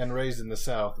north and raised in the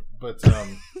south, but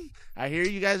I hear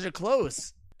you guys are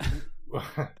close.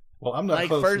 Well, I'm not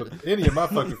close with any of my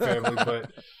fucking family,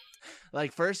 but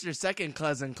like first or second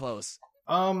cousin close.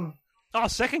 Oh,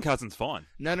 second cousin's fine.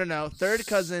 No. Third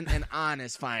cousin and on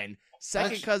is fine.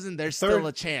 Second cousin, there's third- still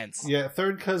a chance. Yeah,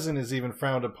 third cousin is even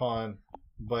frowned upon,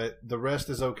 but the rest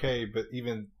is okay. But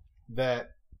even that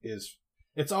is,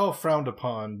 it's all frowned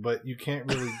upon, but you can't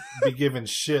really be given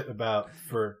shit about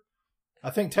for. I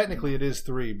think technically it is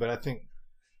 3, but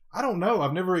I don't know.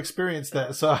 I've never experienced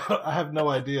that, so I have no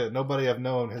idea. Nobody I've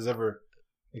known has ever,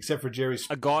 except for Jerry.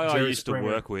 A guy I Jerry used Springer.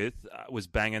 to work with was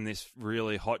banging this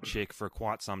really hot chick for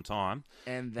quite some time,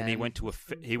 And then and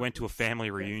he went to a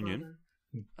family reunion,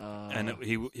 and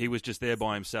he was just there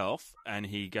by himself, and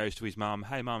he goes to his mum,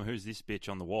 "Hey mum, who's this bitch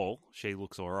on the wall? She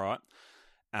looks all right."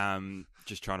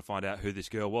 Just trying to find out who this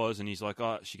girl was, and he's like,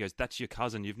 "Oh," she goes, "That's your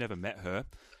cousin. You've never met her."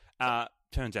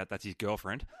 Turns out that's his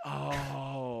girlfriend.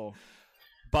 Oh,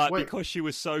 But Wait. because she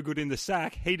was so good in the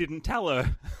sack, he didn't tell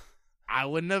her. I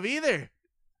wouldn't have either.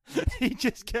 He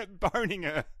just kept boning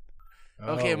her.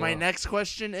 Okay, Oh, my wow. next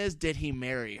question is, did he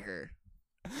marry her?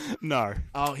 No.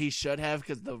 Oh, he should have,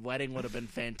 because the wedding would have been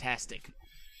fantastic.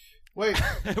 Wait,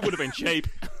 It would have been cheap.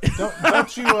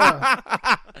 don't you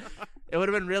It would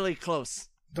have been really close.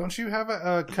 don't you have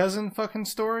a cousin fucking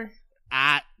story?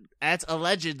 That's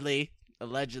allegedly.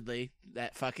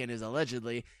 That fucking is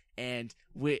allegedly. And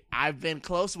I've been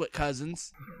close with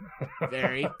cousins.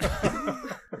 Very.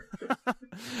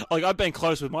 Like, I've been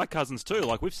close with my cousins too.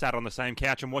 Like, we've sat on the same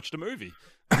couch and watched a movie.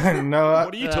 No,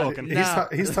 What are you talking?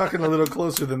 He's talking a little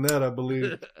closer than that, I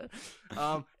believe.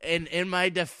 In my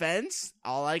defense,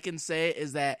 all I can say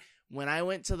is that when I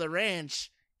went to the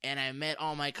ranch and I met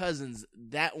all my cousins,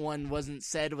 that one wasn't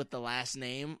said with the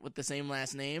same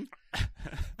last name.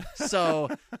 So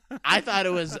I thought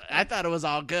it was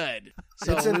all good.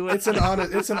 So It's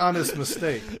an honest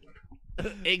mistake.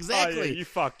 exactly. Oh, yeah, you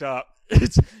fucked up.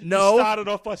 No. You started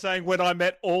off by saying when I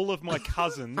met all of my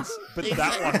cousins, but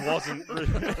that one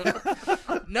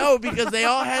wasn't. No, because they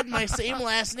all had my same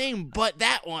last name, but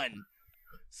that one.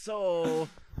 So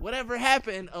whatever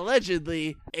happened,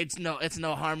 allegedly, it's no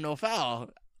harm, no foul.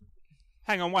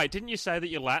 Hang on, wait. Didn't you say that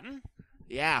you're Latin?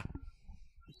 Yeah.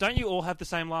 Don't you all have the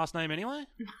same last name anyway?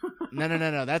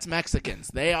 No. That's Mexicans.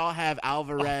 They all have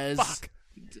Alvarez Fuck.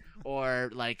 or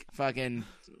like fucking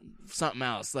something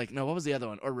else. Like, no, what was the other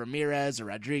one? Or Ramirez or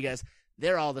Rodriguez.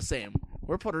 They're all the same.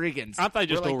 We're Puerto Ricans. Aren't they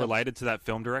just We're all like related to that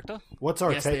film director? What's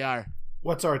Yes, they are.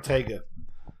 What's Ortega?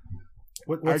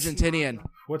 What's Argentinian.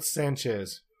 What's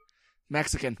Sanchez?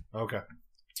 Mexican. Okay.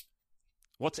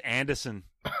 What's Anderson?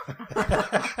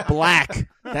 Black.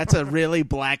 That's a really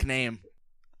black name.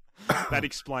 That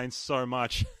explains so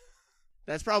much.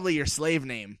 That's probably your slave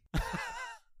name.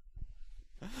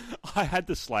 I had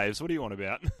the slaves. What do you want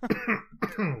about?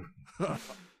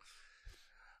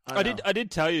 Oh, I no.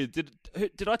 did tell you. Did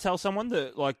I tell someone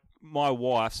that like my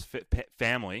wife's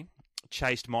family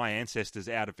chased my ancestors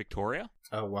out of Victoria?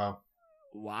 Oh wow.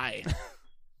 Why?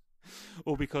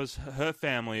 Well, because her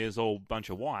family is all a bunch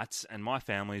of whites, and my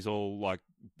family is all like,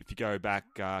 if you go back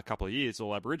a couple of years,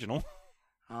 all Aboriginal.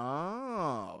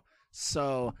 Oh.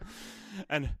 So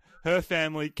And her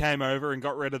family came over and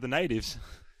got rid of the natives.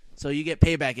 so you get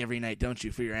payback every night, don't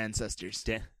you, for your ancestors?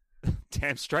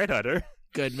 Damn straight I do.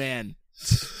 Good man.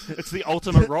 It's the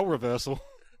ultimate role reversal.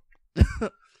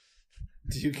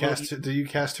 Do you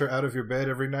cast her out of your bed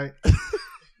every night?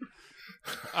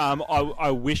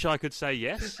 I wish I could say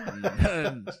yes,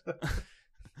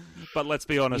 but let's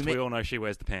be honest, we all know she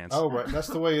wears the pants. Oh right, that's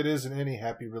the way it is in any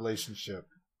happy relationship,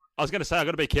 I was going to say, I've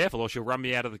got to be careful or she'll run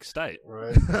me out of the state.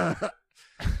 right?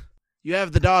 You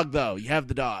have the dog, though. You have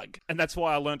the dog. And that's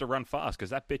why I learned to run fast, because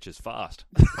that bitch is fast.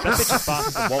 That bitch is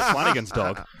faster than Walt Flanagan's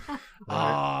dog.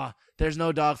 Ah, there's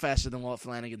no dog faster than Walt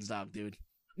Flanagan's dog, dude.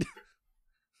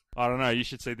 I don't know, you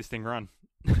should see this thing run.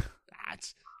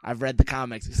 I've read the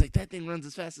comics. It's like, that thing runs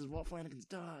as fast as Walt Flanagan's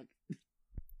dog.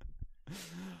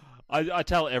 I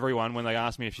tell everyone when they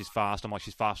ask me if she's fast, I'm like,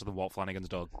 she's faster than Walt Flanagan's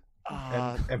dog.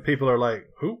 And people are like,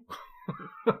 who?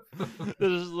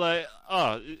 This is like,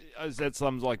 oh, is that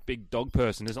some like big dog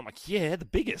person? I'm like, yeah, the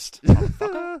biggest.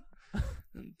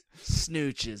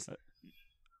 Snooches.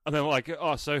 And they're like,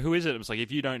 oh, so who is it? It's like,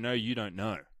 if you don't know, you don't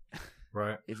know.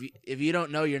 Right. If you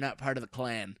don't know, you're not part of the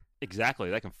clan. Exactly,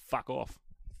 they can fuck off.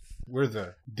 We're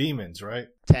the demons, right?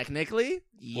 Technically,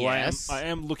 Well, yes. I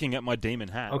am looking at my demon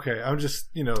hat. Okay, I'm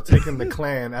just, taking the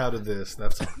clan out of this.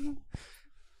 That's all.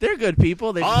 They're good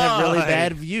people. They just have really Aye.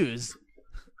 bad views.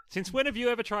 Since when have you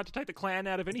ever tried to take the clan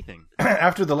out of anything?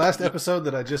 After the last episode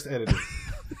that I just edited.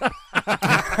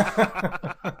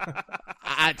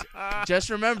 just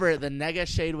remember the nega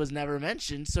shade was never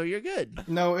mentioned, so you're good.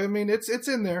 No, I mean it's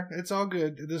in there. It's all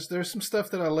good. There's some stuff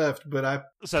that I left, but I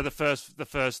So the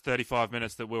first 35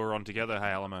 minutes that we were on together, hey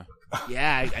Alamo.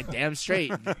 Yeah, I damn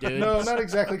straight, dude. no, not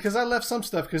exactly because I left some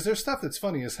stuff because there's stuff that's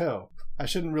funny as hell. I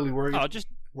shouldn't really worry Oh, just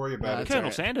about it. Colonel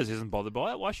right. Sanders isn't bothered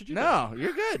by it. Why should you? No,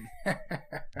 you're good.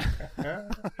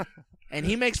 And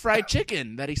he makes fried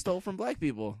chicken that he stole from black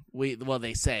people.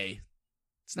 They say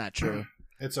it's not true.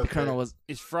 It's The okay. Colonel was.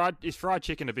 Is fried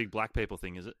chicken a big black people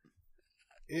thing? Is it?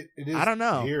 It is. I don't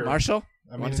know, here. Marshall.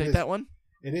 I mean, Want it to take is- that one?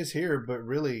 It is here, but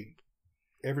really,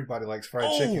 everybody likes fried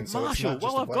Oh, chicken. So Marshall. it's not just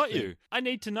Well, a I've black got thing. you. I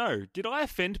need to know. Did I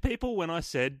offend people when I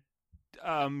said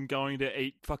going to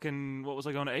eat fucking what was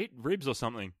I going to eat? Ribs or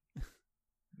something?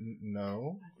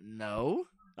 No. No,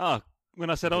 Oh, when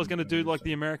I said I was going to do like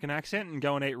the American accent and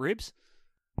go and eat ribs.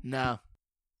 no.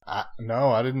 No,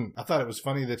 I didn't. I thought it was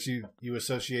funny that you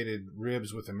associated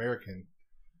ribs with American.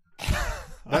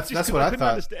 That's what I couldn't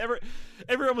thought. understand.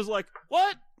 Everyone was like,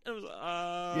 "What?" It was,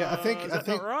 Yeah, I think is that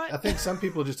not right? I think some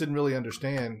people just didn't really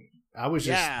understand. I was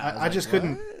just Yeah, I just like,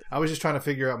 couldn't. what? I was just trying to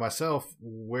figure out myself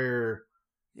where.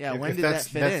 Yeah, if- when if did that that's-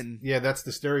 fit that's- in? Yeah, that's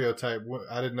the stereotype.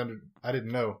 I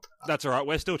didn't know. That's all right.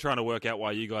 We're still trying to work out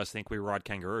why you guys think we ride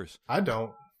kangaroos. I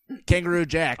don't. Kangaroo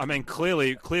Jack. I mean,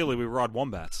 clearly we ride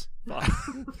wombats.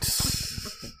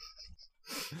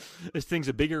 These things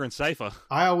are bigger and safer.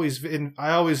 I always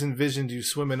envisioned you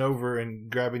swimming over and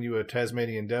grabbing you a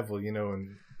Tasmanian devil,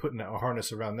 and putting a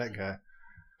harness around that guy.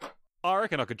 I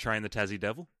reckon I could train the Tassie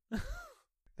Devil.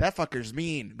 That fucker's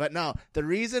mean. But no, the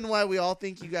reason why we all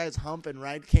think you guys hump and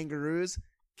ride kangaroos,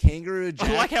 Kangaroo Jack.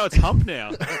 I like how it's hump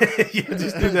now. Yeah,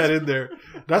 just do that in there.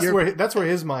 That's where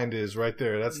his mind is right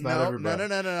there. That's not everybody.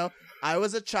 No. I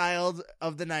was a child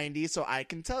of the 90s, so I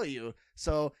can tell you.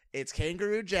 So it's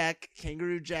Kangaroo Jack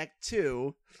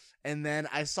 2, and then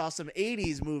I saw some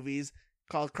 80s movies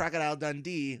called Crocodile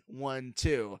Dundee 1,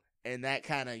 2. And that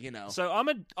kind of, So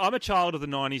I'm a child of the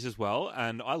 90s as well,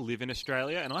 and I live in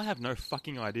Australia, and I have no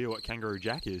fucking idea what Kangaroo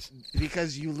Jack is.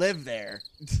 because you live there.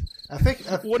 I think.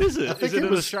 What is it? I think Is it it an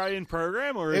was- Australian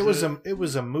program or is It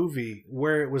was a movie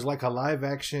where it was like a live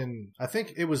action. I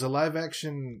think it was a live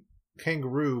action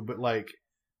kangaroo, but like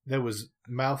there was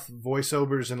mouth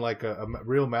voiceovers and like a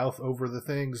real mouth over the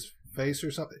thing's face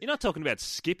or something. You're not talking about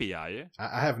Skippy, are you?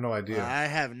 I have no idea. I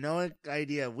have no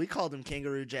idea. We called him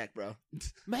Kangaroo Jack, bro.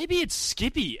 Maybe it's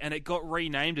Skippy, and it got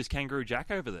renamed as Kangaroo Jack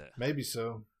over there. Maybe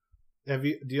so.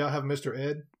 Do y'all have Mr.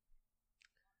 Ed?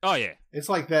 Oh yeah. It's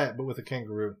like that, but with a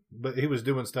kangaroo. But he was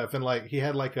doing stuff, and like he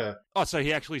had like a Oh, so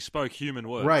he actually spoke human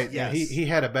words. right. Yes. Yeah, he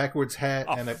had a backwards hat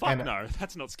Oh, and a fuck and a- no.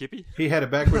 That's not Skippy. he had a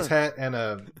backwards hat and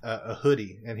a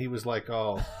hoodie, and he was like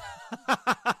all.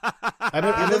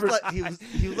 I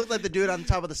He looked like the dude on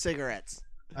top of the cigarettes.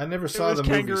 I never It saw was the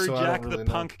movie, Kangaroo so I Jack, don't really the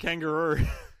know. punk kangaroo.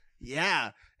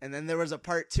 Yeah. And then there was a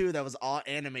part 2 that was all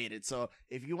animated. So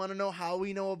if you want to know how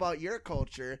we know about your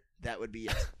culture, that would be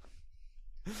it.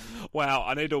 Wow,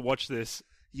 I need to watch this.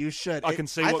 You should. I can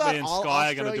see I what thought me and all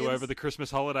Sky are going to do Australians- over the Christmas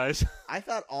holidays. I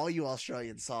thought all you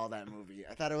Australians saw that movie.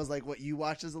 I thought it was like what you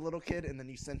watched as a little kid and then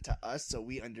you sent to us so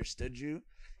we understood you.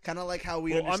 Kind of like how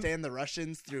we Well, understand the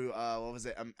Russians through, what was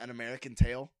it, An American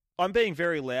Tale? I'm being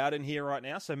very loud in here right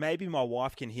now, so maybe my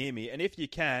wife can hear me. And if you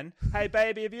can, hey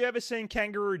baby, have you ever seen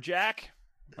Kangaroo Jack?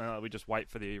 We just wait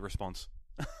for the response.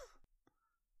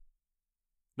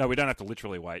 No, we don't have to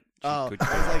literally wait. She Oh, could-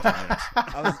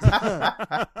 I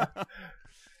was like,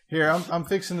 Here, I'm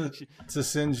fixing to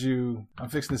send you. I'm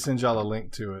fixing to send y'all a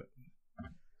link to it.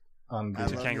 On I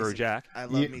the, love Kangaroo me some- Jack. I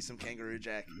love Yeah. me some Kangaroo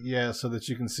Jack. yeah, so that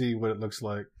you can see what it looks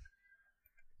like.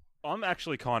 I'm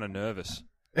actually kind of nervous.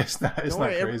 It's not. It's Don't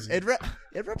not worry, crazy.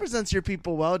 it represents your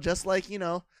people well, just like,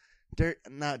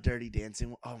 not Dirty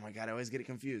Dancing. Oh my god, I always get it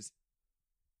confused.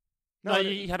 No,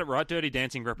 you had it right. Dirty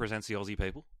Dancing represents the Aussie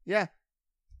people. Yeah.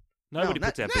 Nobody No,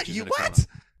 puts our not pictures you. in a What?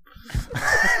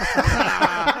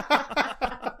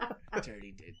 corner.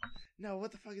 Dirty did. No,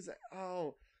 what the fuck is that?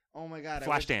 Oh my god.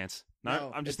 Flashdance. No,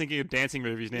 No, I'm just it's- thinking of dancing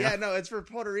movies now. Yeah, no, it's for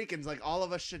Puerto Ricans. Like, all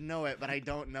of us should know it, but I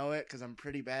don't know it because I'm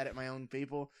pretty bad at my own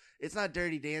people. It's not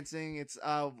Dirty Dancing. It's,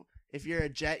 if you're a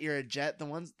jet, you're a jet. The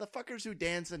fuckers who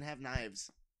dance and have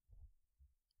knives.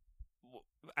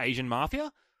 Asian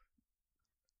Mafia?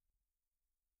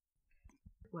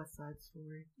 West Side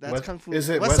Story. That's What- Kung Fu. is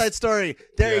it West West- Side Story.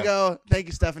 There you Yeah. go. Thank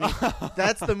you, Stephanie.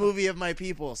 That's the movie of my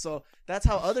people. So that's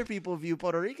how other people view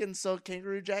Puerto Ricans. So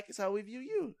Kangaroo Jack is how we view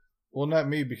you. Well, not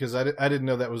me because I didn't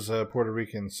know that was Puerto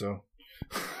Rican. So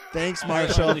Thanks, I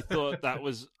Marshall. only thought that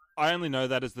was. I only know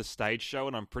that as the stage show,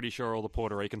 and I'm pretty sure all the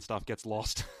Puerto Rican stuff gets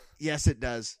lost. Yes, it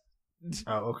does.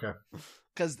 Oh, okay.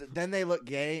 Because then they look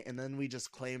gay, and then we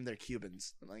just claim they're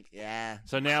Cubans. I'm like, yeah.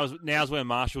 So now's where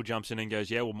Marshall jumps in and goes,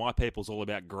 yeah, well, my people's all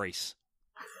about Greece.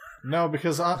 No,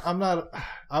 because I'm not.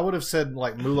 I would have said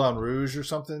like Moulin Rouge or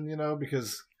something,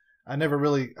 because I never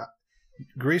really.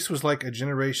 Greece was like a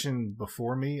generation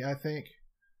before me, I think,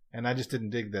 and I just didn't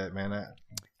dig that, man.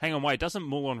 Hang on, wait, doesn't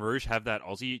Moulin Rouge have that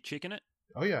Aussie chick in it?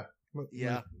 Oh yeah,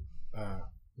 Yeah.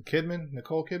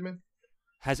 Nicole Kidman.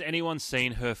 Has anyone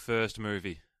seen her first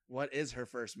movie? What is her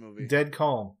first movie? Dead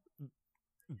Calm.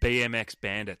 BMX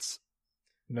Bandits.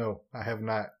 No, I have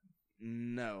not.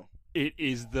 No. It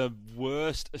is the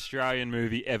worst Australian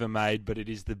movie ever made, but it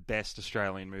is the best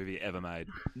Australian movie ever made.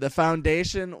 The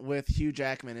Foundation with Hugh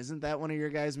Jackman. Isn't that one of your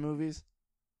guys' movies?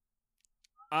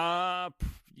 Yeah,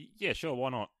 sure, why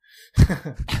not?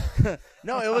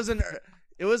 No,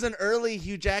 it was an early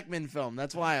Hugh Jackman film.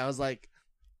 That's why I was like,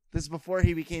 this is before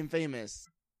he became famous.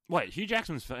 Wait, Hugh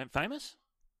Jackman's famous?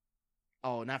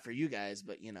 Oh, not for you guys,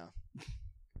 but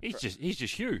He's just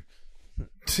Hugh.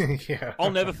 Yeah.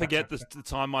 I'll never forget the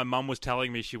time my mum was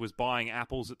telling me she was buying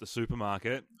apples at the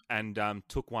supermarket and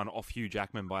took one off Hugh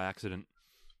Jackman by accident.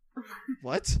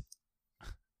 What?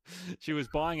 She was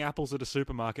buying apples at a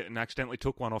supermarket and accidentally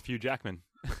took one off Hugh Jackman.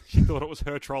 She thought it was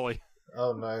her trolley.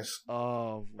 Oh, nice.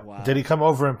 Oh, wow. Did he come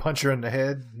over and punch her in the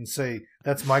head and say,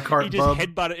 "That's my cart, He just bub"?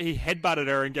 headbutted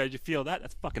her and goes, "You feel that?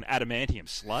 That's fucking adamantium,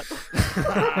 slut."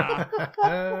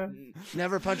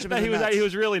 Never punch him No, in the nuts. he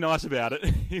was really nice about it.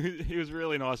 He was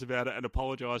really nice about it and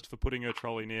apologized for putting his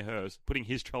trolley near hers.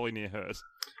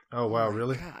 Oh, wow,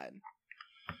 really? God.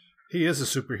 He is a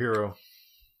superhero.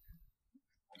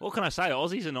 What can I say?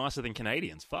 Aussies are nicer than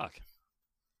Canadians. Fuck.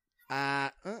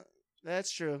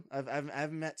 That's true.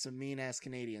 I've met some mean ass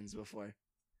Canadians before,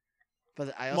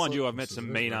 but I also, Mind you, I've met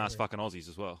some mean ass fucking Aussies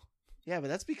as well. Yeah, but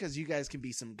that's because you guys can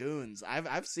be some goons.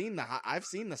 I've seen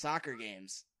the soccer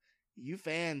games. You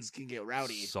fans can get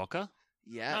rowdy. Soccer?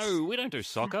 Yes. No, we don't do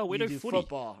soccer. We You do footy.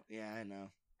 football. Yeah, I know.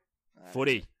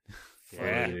 Footy.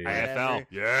 Yeah, Footy. AFL. Whatever.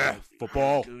 Yeah,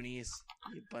 football. Goonies.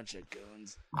 You bunch of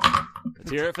goons.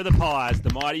 Let's hear it for the Pies,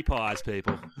 the mighty Pies,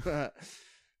 people.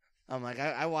 I'm like,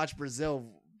 I watched Brazil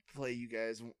play you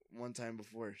guys one time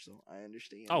before, so I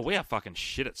understand. Oh, we are fucking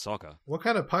shit at soccer. What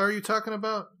kind of pie are you talking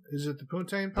about? Is it the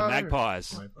Poontang pie? The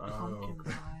Magpies. Pumpkin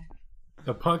pie.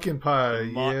 The pumpkin pie,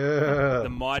 The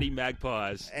mighty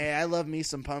Magpies. Hey, I love me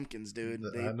some pumpkins, dude.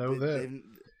 I know that.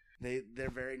 They're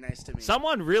very nice to me.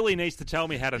 Someone really needs to tell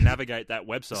me how to navigate that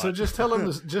website. So just tell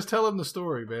him the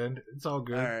story, man. It's all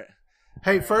good. All right.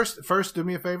 Hey, All right. first, do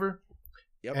me a favor.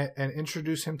 Yep. And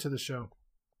introduce him to the show,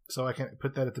 so I can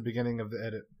put that at the beginning of the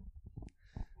edit.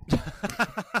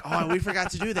 Oh, we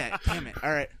forgot to do that. Damn it.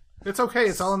 All right. It's okay.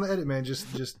 It's all in the edit, man. Just.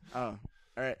 Oh, all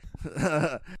right.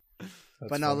 That's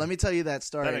But no, funny. let me tell you that That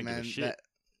story, ain't give a man. shit.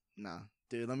 No,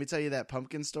 dude, let me tell you that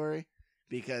pumpkin story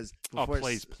because Oh, before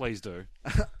please do.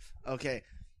 Okay,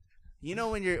 you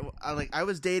know when I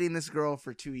was dating this girl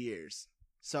for 2 years.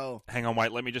 So Hang on,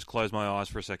 wait. Let me just close my eyes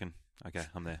for a second. Okay,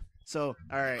 I'm there. all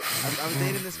right, I was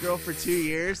dating this girl for 2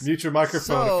 years. Mute your microphone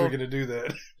So- if you're going to do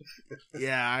that.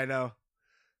 Yeah, I know.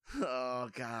 Oh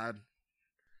God.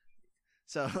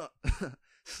 So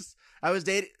I was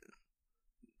dating.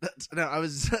 No, I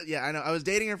was. Yeah, I know. I was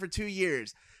dating her for 2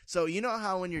 years. So you know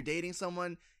how when you're dating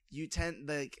someone, you tend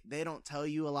they don't tell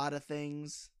you a lot of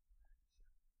things.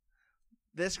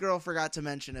 This girl forgot to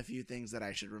mention a few things that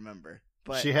I should remember.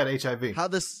 But She had HIV. how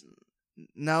this?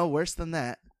 No, worse than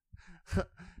that.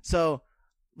 So,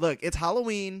 look, it's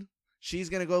Halloween. She's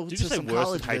gonna go Did to you say some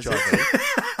worse college than visit.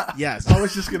 HIV? Yes. I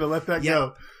was just going to let that Yeah.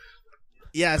 go.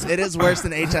 Yes, it is worse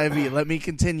than HIV. Let me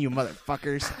continue,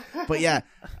 motherfuckers. But yeah,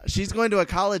 she's going to a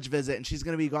college visit and she's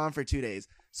going to be gone for 2 days.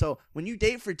 So when you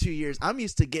date for 2 years, I'm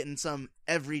used to getting some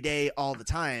every day, all the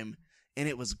time. And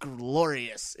it was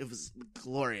glorious. It was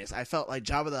glorious. I felt like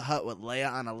Jabba the Hutt with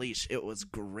Leia on a leash. It was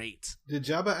great. Did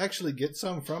Jabba actually get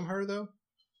some from her, though?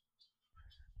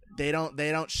 They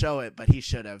don't show it, but he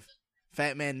should have.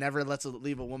 Fat man never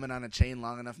leave a woman on a chain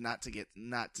long enough not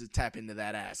to tap into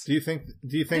that ass. Do you think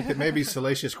that maybe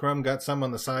Salacious Crumb got some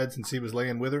on the side since he was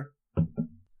laying with her?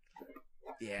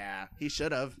 Yeah, he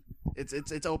should have.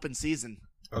 It's open season.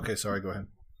 Okay, sorry, go ahead.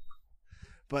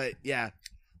 But yeah,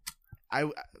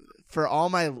 for all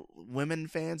my women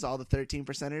fans, all the 13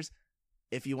 percenters,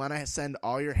 if you want to send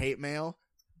all your hate mail,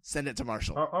 send it to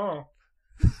Marshall.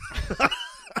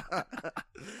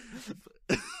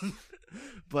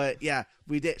 But yeah,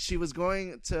 we did. She was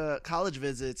going to college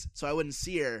visits, so I wouldn't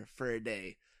see her for a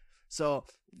day. So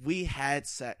we had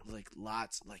sex,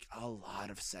 a lot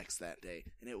of sex that day,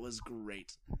 and it was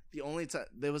great. The only time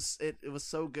it was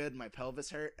so good, my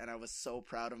pelvis hurt, and I was so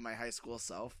proud of my high school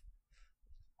self.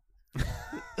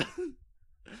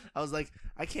 I was like,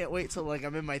 I can't wait till like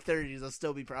I'm in my 30s. I'll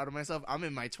still be proud of myself. I'm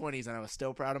in my 20s and I was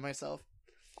still proud of myself.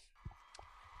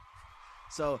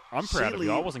 So I'm proud of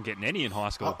you. I wasn't getting any in high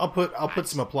school. I'll put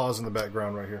some applause in the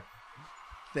background right here.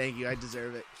 Thank you. I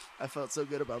deserve it. I felt so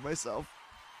good about myself.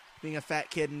 Being a fat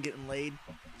kid and getting laid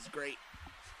is great.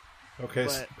 Okay,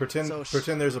 But- pretend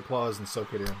there's applause and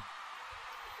soak it in.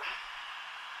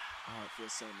 Oh, it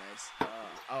feels so nice.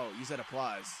 Oh, you said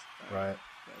applause. Right.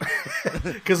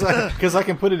 Because I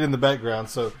can put it in the background,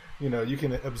 so you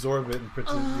can absorb it and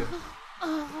pretend.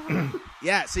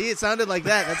 Yeah, see, it sounded like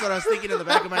that. That's what I was thinking in the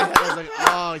back of my head. I was like,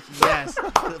 oh, yes.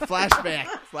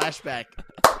 Flashback.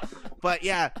 But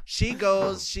yeah, she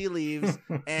goes, she leaves,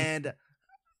 and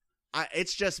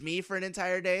it's just me for an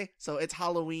entire day. So it's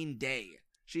Halloween day.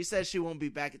 She says she won't be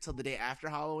back until the day after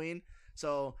Halloween.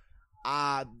 So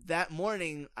that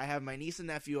morning, I have my niece and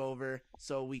nephew over.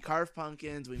 So we carve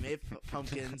pumpkins, we made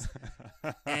pumpkins,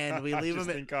 and we leave them.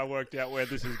 I think I worked out where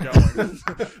this is going.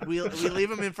 we leave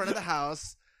them in front of the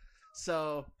house.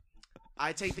 So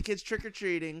I take the kids trick or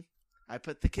treating. I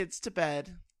put the kids to bed.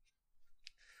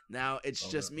 Now it's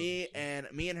just me and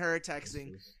her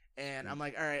texting, and I'm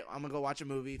like, all right, I'm gonna go watch a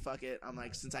movie. Fuck it. I'm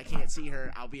like, since I can't see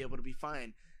her, I'll be able to be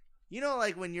fine.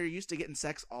 Like when you're used to getting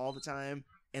sex all the time,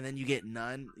 and then you get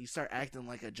none, you start acting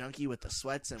like a junkie with the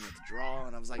sweats and withdrawal.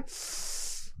 And I was like,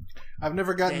 I've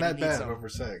never gotten Danny that needs bad some. over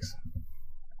sex.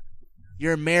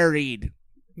 you're married.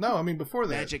 No, I mean before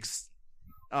that. Magic's.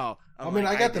 Oh, I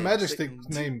got the did. Magic Stick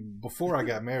name before I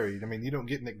got married. I mean, you don't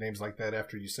get nicknames like that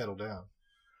after you settle down.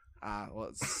 Well,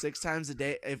 6 times a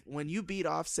day. When you beat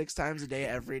off 6 times a day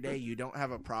every day, you don't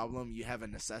have a problem. You have a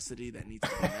necessity that needs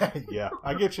to be met. Yeah,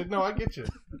 I get you. No, I get you.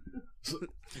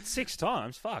 6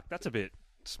 times? Fuck, that's a bit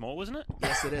small, isn't it?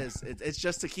 Yes, it is. It's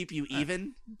just to keep you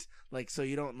even, so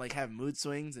you don't have mood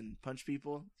swings and punch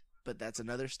people. But that's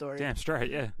another story. Damn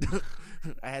straight, yeah.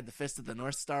 I had the Fist of the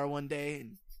North Star one day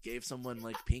and gave someone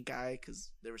pink eye because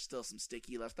there was still some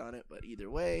sticky left on it. But either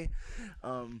way,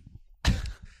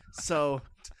 so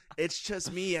it's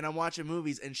just me and I'm watching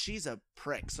movies and she's a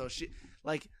prick. So she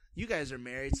you guys are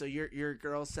married, so your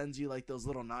girl sends you those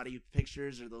little naughty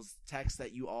pictures or those texts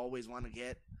that you always want to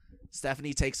get.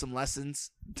 Stephanie takes some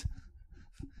lessons.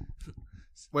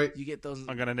 Wait, you get those.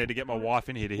 I'm gonna need to get my wife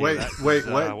in here to hear wait, that. wait,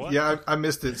 What? what? Yeah, I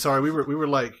missed it. Sorry, we were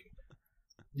like,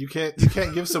 you can't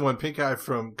give someone pink eye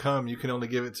from cum. You can only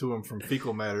give it to them from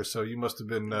fecal matter. So you must have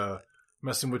been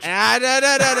messing with. No.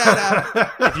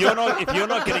 If you're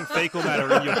not getting fecal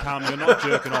matter in your cum, you're not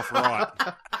jerking off right.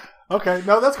 Okay,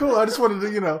 no, that's cool. I just wanted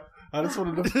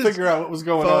to figure out what was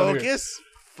going on here.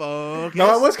 Focus. No,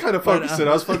 I was kind of focusing.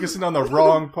 I was focusing on the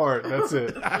wrong part. That's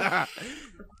it.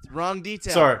 Wrong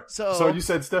detail. Sorry. So you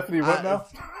said Stephanie what now?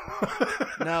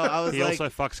 No, I was He also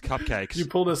fucks cupcakes. You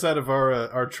pulled us out of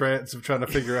our trance of trying to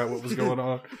figure out what was going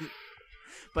on.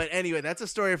 But anyway, that's a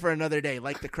story for another day.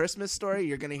 Like the Christmas story,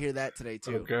 you're gonna hear that today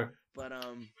too. Okay. But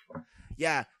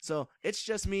yeah. So it's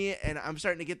just me, and I'm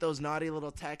starting to get those naughty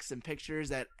little texts and pictures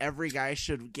that every guy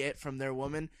should get from their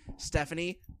woman.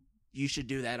 Stephanie, you should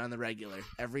do that on the regular.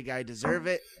 Every guy deserve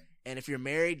it, and if you're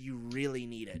married, you really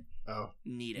need it. Oh,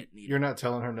 Need it. you're not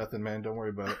telling her nothing, man. Don't worry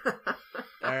about it.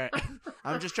 All right.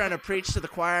 I'm just trying to preach to the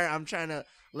choir. I'm trying to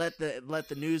let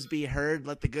the news be heard.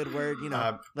 Let the good word,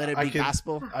 let it be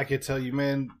gospel. I could tell you,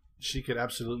 man, she could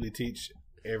absolutely teach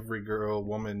every girl,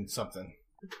 woman something.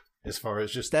 As far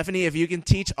as just Stephanie, if you can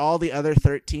teach all the other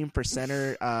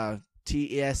 13%er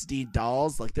TESD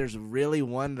dolls, there's really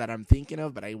one that I'm thinking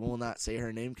of, but I will not say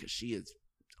her name because she is,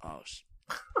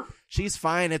 she's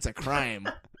fine. It's a crime.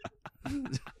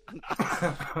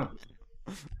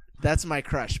 That's my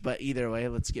crush. But either way,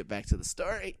 let's get back to the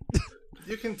story.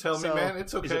 You can tell me, So, man.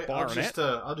 It's okay. it Barnett?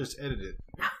 I'll just edit it.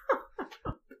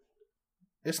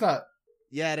 It's not.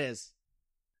 Yeah, it is.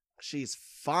 She's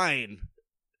fine.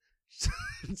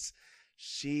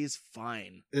 She's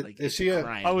fine. Is it's she a-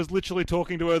 crime. I was literally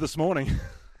talking to her this morning.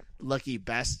 Lucky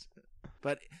best.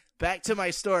 But back to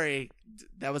my story.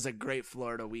 That was a great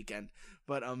Florida weekend.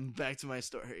 But back to my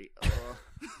story.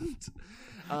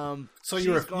 So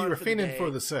you were she's gone for the fiending day. for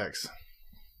the sex.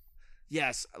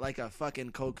 Yes, like a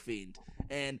fucking coke fiend.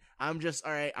 And I'm just,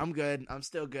 all right, I'm good. I'm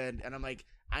still good. And I'm like,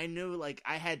 I knew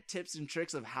I had tips and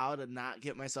tricks of how to not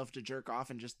get myself to jerk off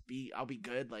and just I'll be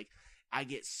good. I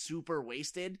get super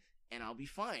wasted and I'll be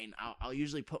fine. I'll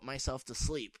usually put myself to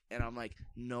sleep. And I'm like,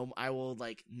 no, I will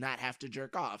not have to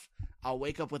jerk off. I'll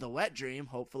wake up with a wet dream.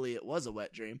 Hopefully it was a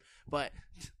wet dream. But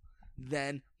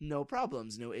then no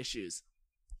problems, no issues.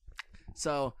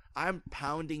 So I'm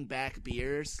pounding back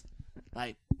beers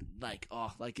like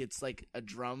it's like a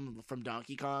drum from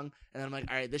Donkey Kong. And then I'm like,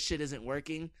 all right, this shit isn't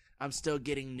working. I'm still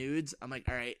getting nudes. I'm like,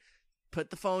 all right, put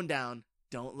the phone down.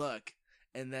 Don't look.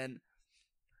 And then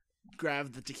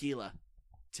grab the tequila.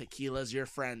 Tequila's your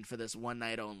friend for this one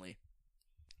night only.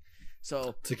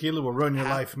 So tequila will ruin your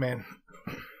life, man.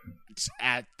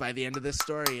 By the end of this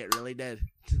story, it really did.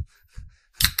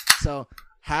 So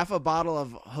half a bottle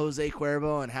of Jose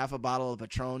Cuervo and half a bottle of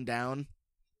Patron down.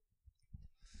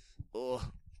 Oh,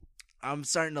 I'm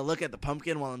starting to look at the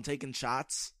pumpkin while I'm taking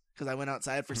shots because I went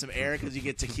outside for some air because you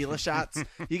get tequila shots.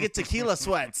 You get tequila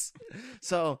sweats.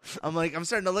 So I'm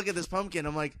starting to look at this pumpkin.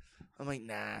 I'm like,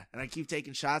 nah. And I keep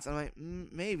taking shots. I'm like,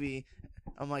 maybe.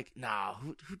 I'm like, nah,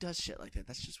 who does shit like that?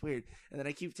 That's just weird. And then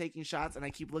I keep taking shots and I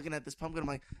keep looking at this pumpkin. I'm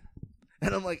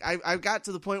like, I got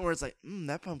to the point where it's like,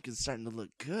 that pumpkin's starting to look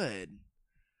good.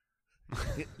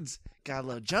 It's got a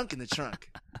little junk in the trunk.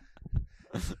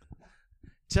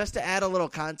 Just to add a little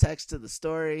context to the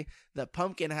story, the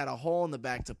pumpkin had a hole in the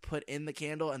back to put in the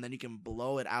candle, and then you can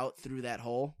blow it out through that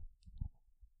hole.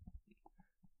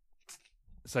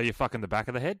 So you're fucking the back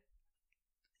of the head?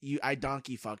 I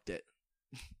donkey fucked it.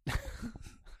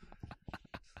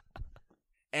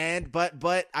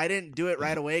 But I didn't do it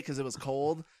right away because it was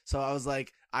cold. So I was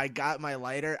like, I got my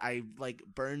lighter. I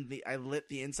lit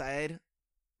the inside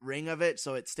ring of it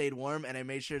so it stayed warm, and I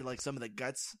made sure like some of the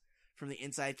guts from the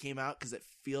inside came out because it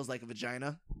feels like a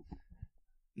vagina.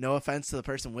 No offense to the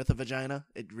person with a vagina,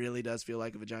 it really does feel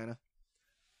like a vagina.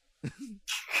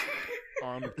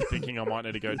 I'm thinking I might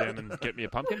need to go down and get me a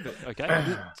pumpkin, but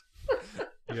okay.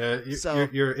 Yeah,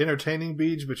 you're entertaining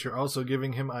Beej, but you're also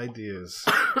giving him ideas.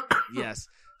 Yes.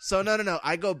 So no.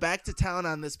 I go back to town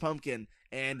on this pumpkin,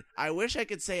 and I wish I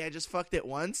could say I just fucked it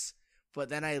once, but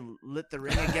then I lit the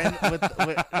ring again with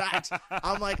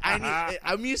I'm like,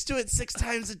 I'm used to it 6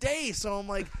 times a day, so I'm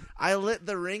like, I lit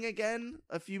the ring again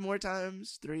a few more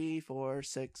times, 3, 4,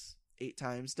 6, 8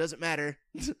 times, doesn't matter.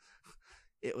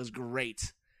 It was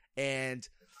great. And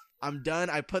I'm done.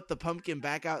 I put the pumpkin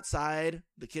back outside.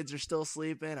 The kids are still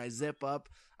sleeping. I zip up.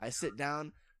 I sit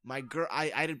down. My girl,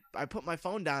 I put my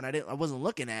phone down. I wasn't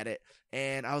looking at it,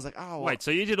 and I was like, oh. Wait,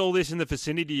 so you did all this in the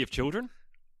vicinity of children?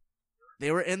 They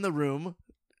were in the room.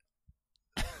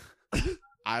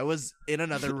 I was in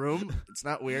another room. It's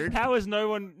not weird. How has no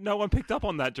one picked up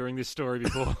on that during this story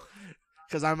before?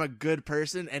 Because I'm a good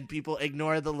person, and people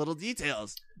ignore the little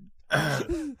details.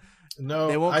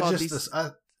 No,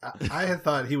 I had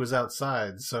thought he was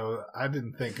outside, so I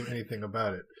didn't think of anything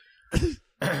about it.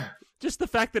 Just the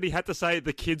fact that he had to say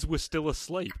the kids were still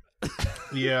asleep.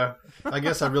 Yeah, I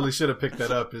guess I really should have picked that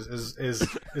up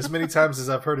as many times as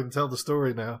I've heard him tell the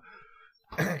story now.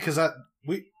 Because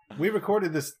we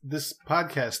recorded this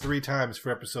podcast 3 times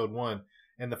for episode 1,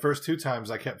 and the first 2 times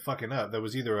I kept fucking up. There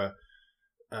was either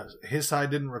his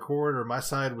side didn't record or my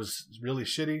side was really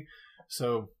shitty.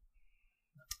 So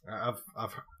I've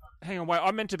Hang on, wait.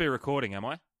 I'm meant to be recording, am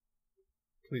I?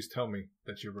 Please tell me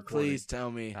that you're recording. Please tell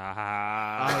me.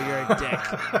 Ah. Oh, you're a dick.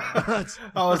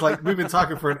 I was like, we've been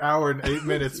talking for an hour and 8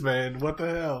 minutes, man. What the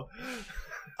hell?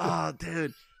 Oh,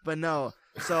 dude. But no.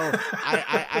 So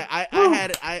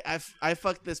I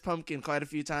fucked this pumpkin quite a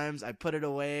few times. I put it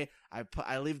away.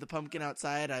 I leave the pumpkin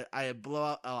outside. I blow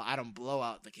out. Oh, I don't blow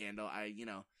out the candle. I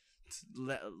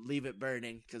leave it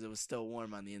burning because it was still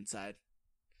warm on the inside.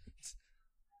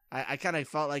 I kind of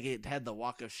felt like it had the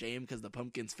walk of shame because the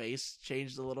pumpkin's face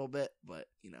changed a little bit, but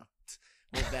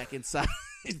went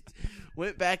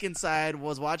back inside.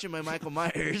 Was watching my Michael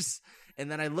Myers, and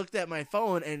then I looked at my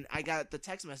phone and I got the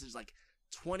text message like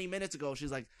 20 minutes ago. She's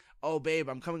like, "Oh, babe,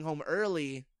 I'm coming home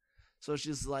early." So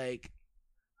she's like,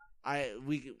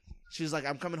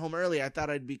 I'm coming home early. I thought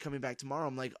I'd be coming back tomorrow.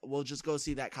 I'm like, we'll just go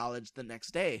see that college the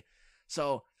next day.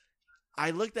 So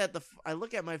I look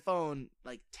at my phone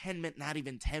like 10 minutes, not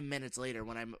even 10 minutes later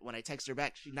when I text her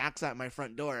back, she knocks at my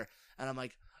front door and I'm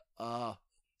like,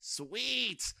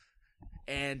 sweet.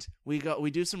 And we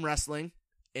do some wrestling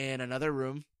in another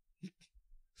room.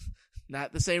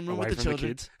 Not the same room away with the from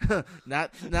children. The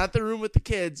kids. not the room with the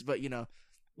kids, but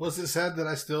Was it sad that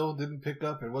I still didn't pick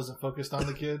up and wasn't focused on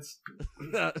the kids?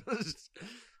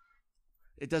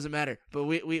 It doesn't matter. But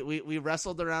we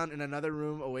wrestled around in another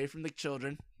room away from the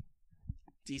children.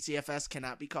 DCFS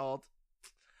cannot be called.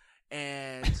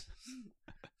 And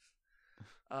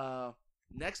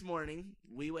next morning,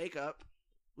 we wake up.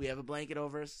 We have a blanket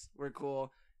over us. We're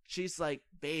cool. She's like,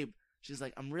 babe. She's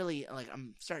like,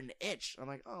 I'm starting to itch. I'm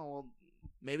like, oh, well,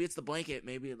 maybe it's the blanket.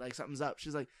 Maybe like something's up.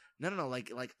 She's like, no,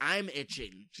 like I'm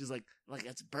itching. She's like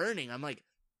it's burning. I'm like,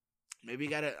 maybe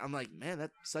you gotta. I'm like, man, that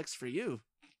sucks for you.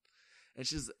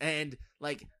 And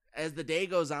as the day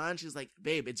goes on, she's like,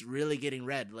 babe, it's really getting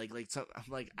red. So I'm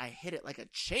like, I hit it like a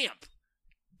champ.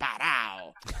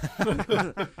 Ba-dow.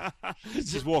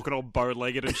 Just walking all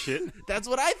bow-legged and shit. That's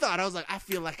what I thought. I was like, I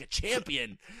feel like a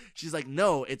champion. She's like,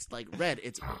 no, it's like red.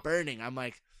 It's burning. I'm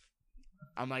like,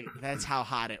 that's how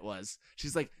hot it was.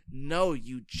 She's like, no,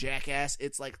 you jackass.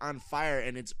 It's like on fire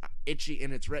and it's itchy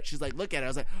and it's red. She's like, look at it. I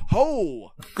was like,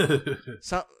 oh,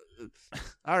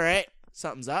 all right,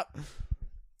 something's up.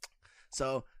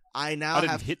 So I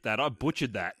didn't hit that. I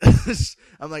butchered that.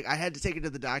 I'm like, I had to take it to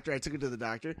the doctor. I took it to the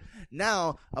doctor.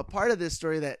 Now, a part of this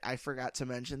story that I forgot to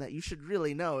mention that you should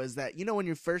really know is that, when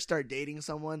you first start dating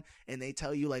someone and they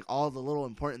tell you like all the little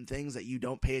important things that you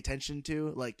don't pay attention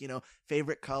to, like,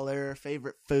 favorite color,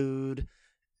 favorite food,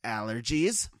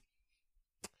 allergies.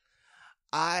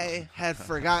 I had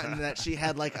forgotten that she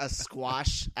had like a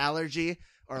squash allergy,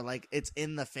 or like it's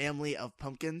in the family of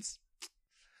pumpkins.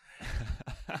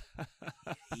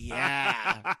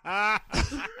 Yeah.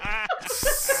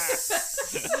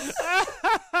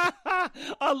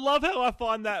 I love how I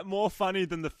find that more funny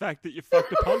than the fact that you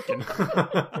fucked a pumpkin.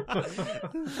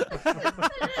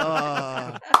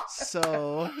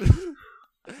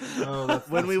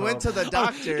 When we went to the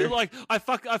doctor, you're like, I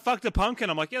fucked a pumpkin.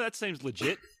 I'm like, yeah, that seems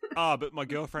legit. But my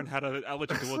girlfriend had an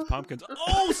allergy towards pumpkins.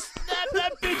 Oh, snap!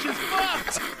 That bitch is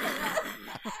fucked.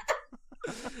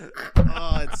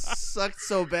 It sucked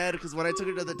so bad because when I took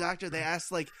her to the doctor, they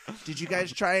asked like, "Did you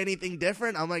guys try anything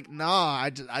different?" I'm like, "No,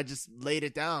 I just laid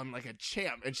it down like a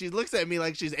champ." And she looks at me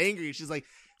like she's angry. She's like,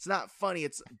 "It's not funny.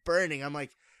 It's burning." I'm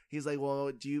like, he's like,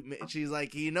 "Well, she's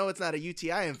like, it's not a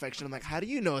UTI infection." I'm like, "How do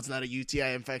you know it's not a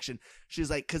UTI infection?" She's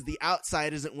like, "Because the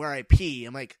outside isn't where I pee."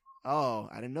 I'm like, "Oh,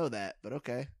 I didn't know that, but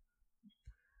okay."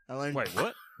 I learned. Wait,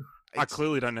 what? I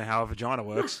clearly don't know how a vagina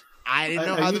works. I didn't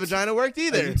know how the vagina worked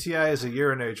either. A UTI is a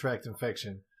urinary tract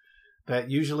infection that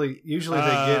usually they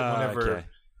get whenever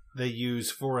they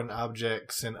use foreign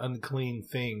objects and unclean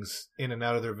things in and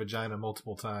out of their vagina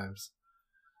multiple times.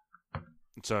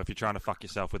 So if you're trying to fuck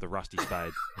yourself with a rusty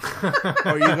spade,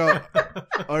 or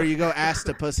you go ass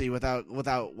to pussy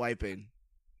without wiping,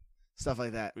 stuff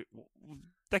like that.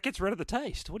 That gets rid of the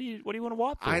taste. What do you want to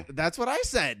wipe for? That's what I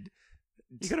said.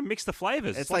 You got to mix the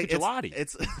flavors. It's like a gelati.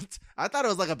 It's I thought it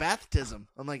was like a baptism.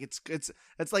 I'm like, it's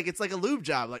like a lube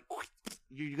job. Like,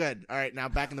 you're good. All right, now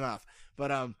back in the mouth.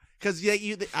 But because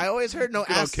I always heard no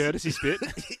ass courtesy spit.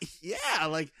 Yeah,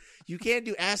 like you can't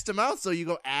do ass to mouth. So you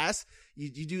go ass.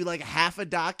 You do like half a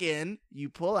dock in. You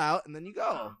pull out and then you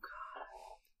go.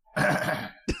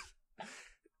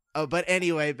 But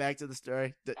anyway, back to the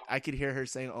story. I could hear her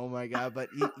saying, "Oh my god!" But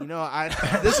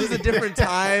this is a different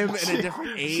time and a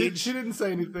different age. She didn't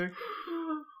say anything.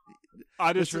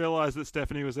 I just realized that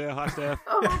Stephanie was there. Hi, Steph.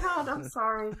 Oh my god! I'm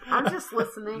sorry. I'm just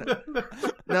listening.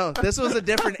 No, this was a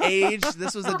different age.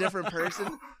 This was a different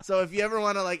person. So if you ever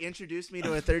want to like introduce me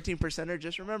to a 13%er,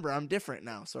 just remember I'm different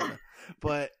now, sort of.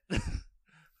 But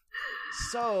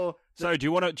so do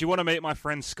you want to meet my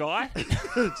friend Sky?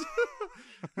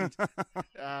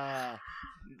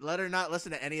 Let her not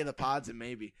listen to any of the pods and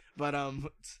maybe. But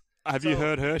have you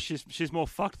heard her? She's more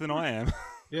fucked than I am.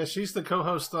 Yeah, she's the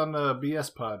co-host on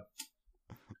BS Pod.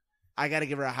 I got to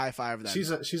give her a high five.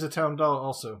 Then she's a town doll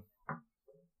also.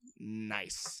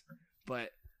 Nice, but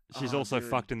she's also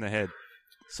fucked in the head.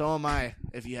 So am I.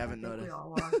 If you haven't noticed,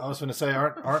 I was going to say,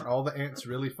 aren't all the ants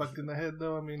really fucked in the head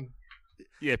though? I mean.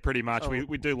 Yeah, pretty much.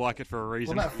 We do like it for a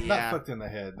reason. Well, not fucked in the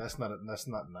head. That's not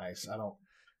nice. I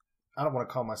don't want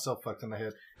to call myself fucked in the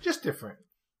head. Just different.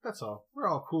 That's all. We're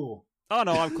all cool. Oh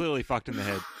no, I'm clearly fucked in the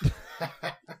head.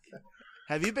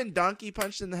 Have you been donkey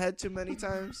punched in the head too many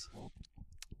times?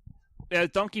 Yeah,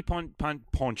 donkey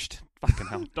punched. Fucking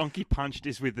hell. Donkey punched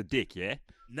is with the dick, yeah?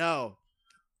 No.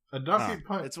 A donkey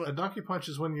punch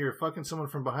is when you're fucking someone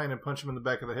from behind and punch them in the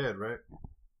back of the head, right?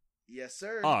 Yes,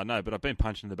 sir. Oh, no, but I've been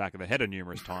punched in the back of the head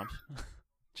numerous times.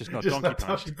 Just not donkey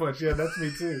punch. Donkey punch. Yeah, that's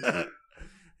me too.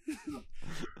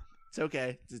 It's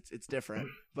okay. It's different.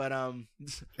 But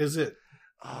is it?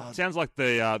 Sounds like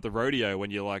the rodeo when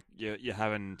you're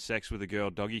having sex with a girl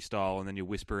doggy style and then you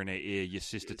whisper in her ear, "Your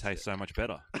sister tastes so much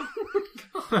better."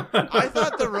 I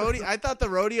thought the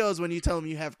rodeo is when you tell them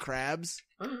you have crabs.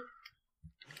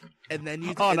 And then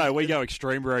you. Oh no, we go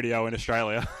extreme rodeo in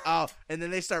Australia. Oh, and then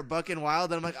they start bucking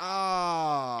wild, and I'm like,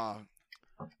 oh.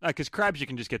 No, because crabs you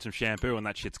can just get some shampoo and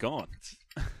that shit's gone.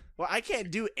 Well, I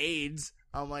can't do AIDS.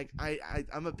 I'm like,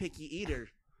 I'm a picky eater.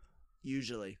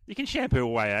 Usually, you can shampoo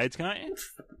away AIDS, can't you?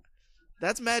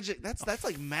 That's magic. That's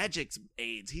like Magic's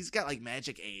AIDS. He's got like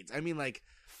magic AIDS. I mean, like.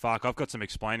 Fuck, I've got some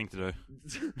explaining to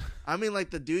do. I mean,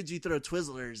 like the dudes you throw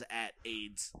Twizzlers at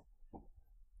AIDS.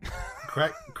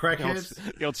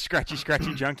 Crackheads? The old scratchy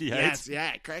junkie hates. Yes,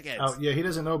 yeah, crackheads. Oh, yeah, he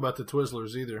doesn't know about the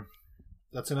Twizzlers either.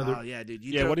 That's another. Oh yeah, dude.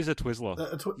 What is a Twizzler?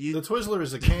 The Twizzler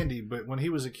is a candy, but when he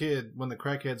was a kid, when the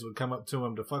crackheads would come up to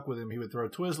him to fuck with him, he would throw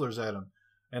Twizzlers at him,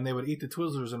 and they would eat the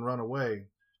Twizzlers and run away.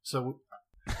 So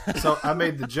I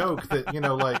made the joke that, in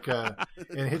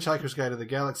Hitchhiker's Guide to the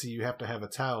Galaxy, you have to have a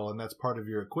towel, and that's part of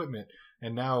your equipment.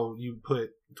 And now you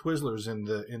put Twizzlers in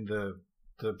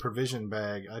the provision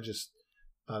bag. I just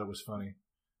thought it was funny,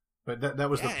 but that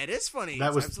was it is funny.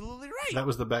 That was absolutely right. That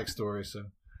was the backstory. So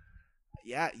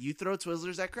yeah, you throw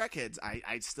Twizzlers at crackheads.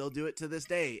 I still do it to this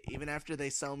day, even after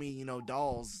they sell me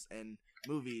dolls and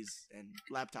movies and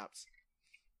laptops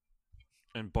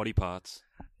and body parts.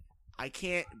 I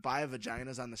can't buy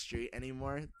vaginas on the street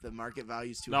anymore. The market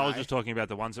value's too No, high. I was just talking about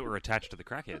the ones that were attached to the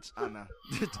crackheads. Oh no.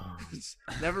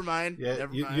 Never mind. yeah,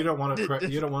 Never you mind. don't want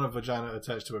you don't want a vagina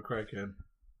attached to a crackhead.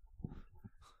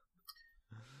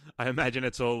 I imagine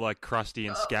it's all like crusty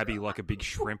and scabby, like a big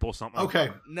shrimp or something. Okay,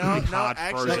 No, Hard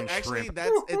actually, frozen shrimp.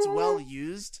 it's well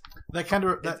used. that kind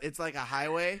of It's like a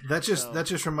highway. that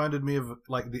just reminded me of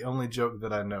like the only joke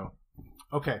that I know.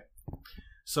 Okay,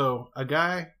 so a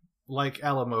guy like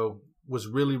Alamo was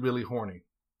really, really horny,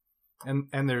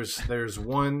 and there's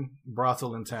one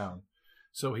brothel in town,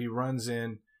 so he runs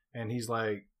in and he's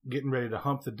like getting ready to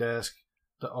hump the desk.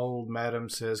 The old madam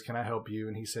says, "Can I help you?"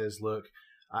 And he says, "Look,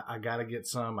 I gotta get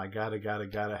some. I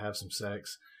gotta have some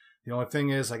sex. The only thing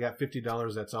is, I got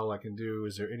 $50. That's all I can do.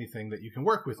 Is there anything that you can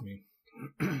work with me?"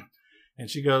 And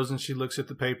she goes and she looks at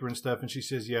the paper and stuff, and she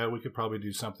says, "Yeah, we could probably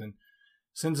do something."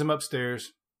 Sends him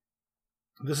upstairs.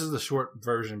 This is the short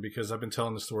version because I've been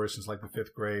telling the story since like the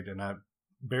 5th grade, and I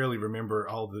barely remember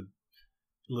all the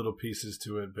little pieces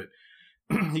to it. But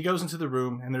he goes into the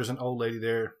room, and there's an old lady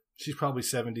there. She's probably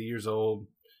 70 years old.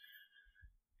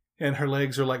 And her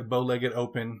legs are like bow-legged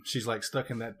open. She's like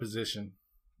stuck in that position.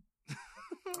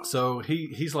 So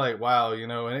he's like, wow,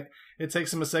 and it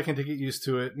takes him a second to get used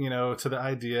to it, to the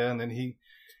idea. And then he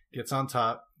gets on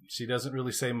top. She doesn't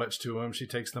really say much to him. She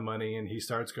takes the money and he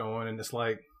starts going. And it's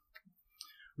like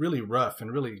really rough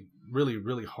and really, really,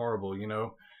 really horrible,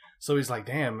 So he's like,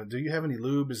 damn, do you have any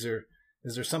lube? Is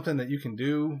there something that you can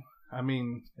do? I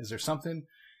mean, is there something?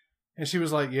 And she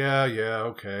was like, yeah,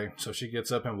 okay. So she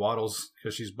gets up and waddles,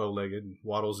 because she's bow-legged,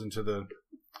 waddles into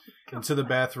the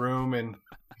bathroom, and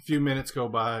a few minutes go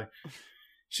by.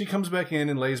 She comes back in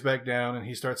and lays back down, and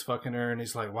he starts fucking her, and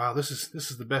he's like, wow, this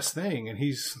is the best thing. And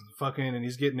he's fucking, and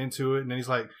he's getting into it, and then he's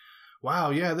like, wow,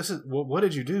 yeah, what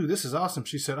did you do? This is awesome.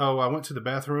 She said, oh, I went to the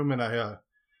bathroom, and I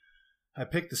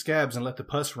picked the scabs and let the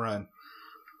pus run.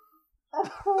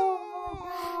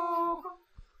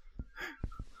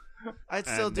 I'd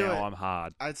still and do now it. I'm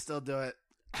hard. I'd still do it.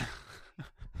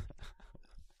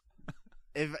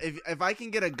 If I can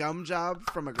get a gum job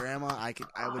from a grandma, I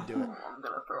would do it. I'm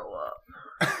gonna throw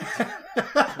up.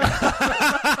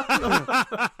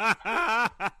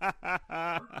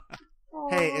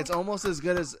 Hey, it's almost as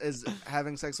good as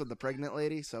having sex with the pregnant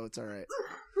lady, so it's all right.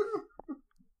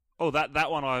 Oh, that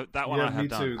one I have me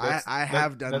done. too. I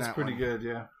have done that's that pretty one. good,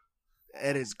 yeah.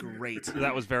 It is great.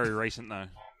 That was very recent though.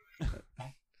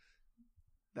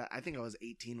 I think I was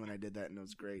 18 when I did that, and it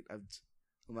was great. I'm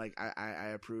like, I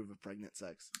approve of pregnant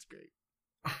sex. It's great.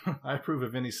 I approve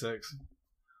of any sex.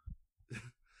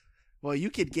 Well, you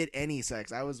could get any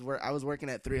sex. I was working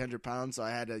at 300 pounds, so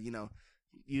I had to,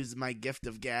 use my gift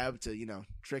of gab to,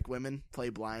 trick women, play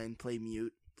blind, play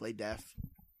mute, play deaf.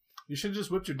 You should just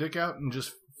whipped your dick out and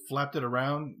just flapped it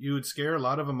around. You would scare a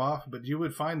lot of them off, but you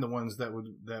would find the ones that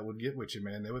would get with you,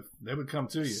 man. They would come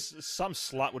to you. Some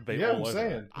slut would be Yeah, all I'm over.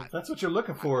 saying. If that's what you're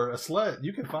looking for, a slut.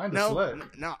 You can find a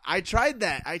slut. No, I tried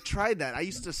that. I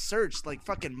used to search like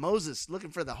fucking Moses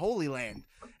looking for the Holy Land.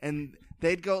 And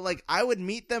they'd go, like, I would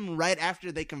meet them right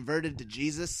after they converted to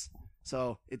Jesus.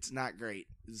 So it's not great.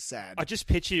 It's sad. I just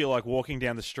picture you like walking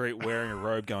down the street wearing a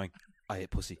robe going, I eat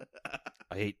pussy.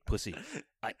 I eat pussy.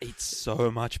 I eat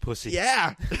so much pussy.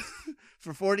 Yeah.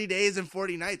 For 40 days and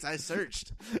 40 nights, I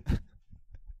searched.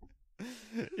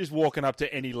 Just walking up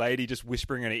to any lady, just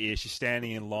whispering in her ear. She's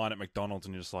standing in line at McDonald's,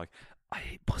 and you're just like, I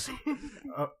eat pussy.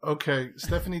 Okay,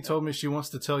 Stephanie told me she wants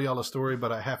to tell y'all a story,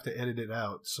 but I have to edit it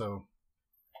out, so...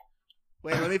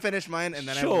 Wait, let me finish mine, and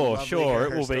then I will Sure, lovely sure. hear It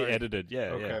her will story. be edited. Yeah,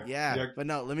 Okay. yeah. Yeah, but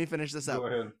no, let me finish this up. Go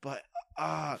ahead.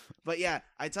 But yeah,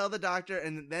 I tell the doctor,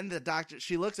 and then the doctor,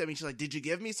 she looks at me, she's like, did you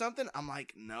give me something? I'm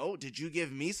like, no. Did you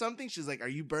give me something? She's like, are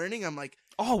you burning? I'm like,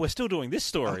 Oh, we're still doing this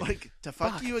story. I'm like, to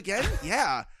fuck you again?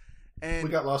 Yeah. And We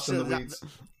got lost in so the weeds.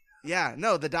 Yeah,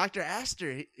 no, the doctor asked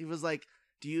her, he was like,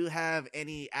 do you have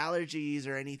any allergies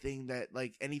or anything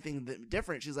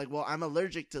different? She's like, well, I'm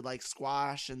allergic to like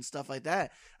squash and stuff like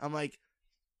that. I'm like,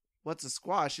 what's a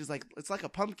squash? She's like, it's like a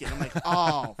pumpkin. I'm like,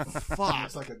 oh, fuck.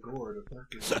 It's like a gourd, a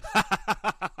pumpkin.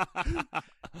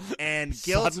 And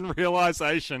guilt. Sudden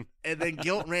realization. And then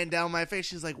guilt ran down my face.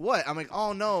 She's like, what? I'm like,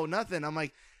 oh, no, nothing. I'm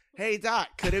like, hey, Doc,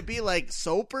 could it be like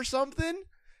soap or something?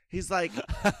 He's like,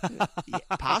 yeah,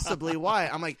 possibly. Why?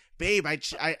 I'm like, babe,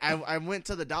 I went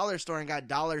to the dollar store and got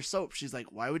dollar soap. She's like,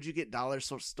 why would you get dollar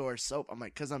store soap? I'm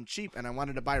like, because I'm cheap and I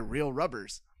wanted to buy real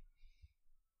rubbers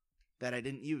that I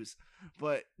didn't use.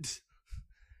 But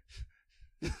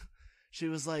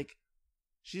she's like,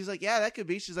 yeah, that could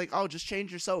be. She's like, oh, just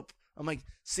change your soap. I'm like,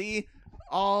 see,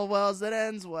 all wells that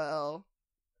ends well.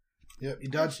 Yep, you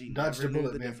dodged a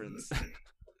bullet, man. Difference.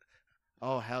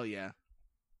 Oh, hell yeah.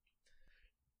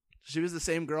 She was the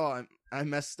same girl I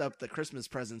messed up the Christmas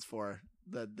presents for,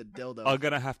 the dildo. I'm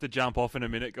going to have to jump off in a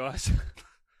minute, guys.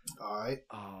 All right.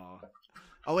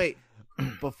 Oh wait.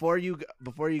 Before you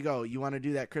go, you want to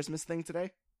do that Christmas thing today?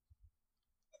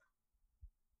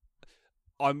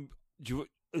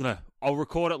 I'll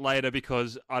record it later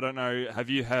because I don't know.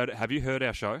 Have you heard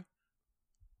our show?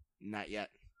 Not yet.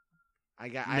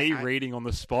 Reading on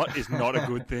the spot is not a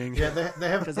good thing. Yeah, they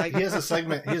have. He has a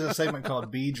segment. He has a segment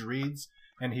called Beej Reads,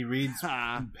 and he reads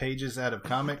pages out of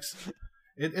comics.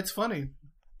 It's funny.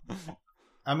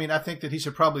 I mean, I think that he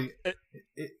should probably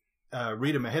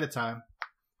read them ahead of time.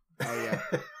 Oh yeah.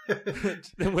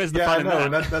 Where's the yeah, fun I know.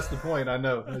 in that? That's the point. I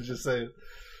know. I was just saying.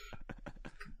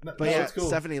 But yeah, it's cool.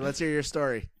 Stephanie, let's hear your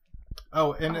story.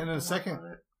 Oh, and in a second,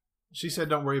 she said,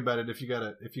 "Don't worry about it if you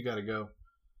gotta go."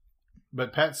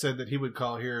 But Pat said that he would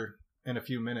call here in a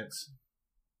few minutes.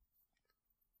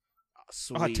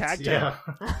 Sweet. Tag team. Yeah.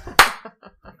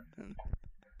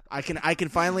 I can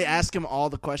finally ask him all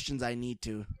the questions I need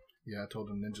to. Yeah, I told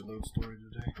him Ninja Load story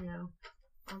today. Yeah.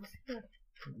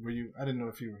 Were you? I didn't know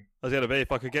if you were. I was gonna be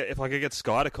if I could get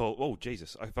Sky to call. Oh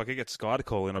Jesus! If I could get Sky to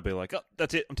call in, I'd be like, oh,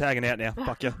 that's it. I'm tagging out now.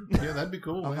 Fuck you. Yeah, that'd be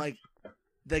cool. I'm man. like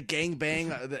the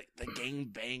gangbang, the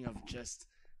gangbang of just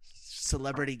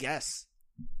celebrity guests.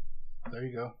 There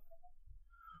you go.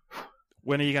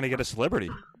 When are you gonna get a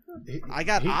celebrity? I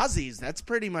got Aussies. That's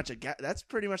pretty much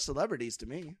celebrities to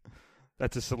me.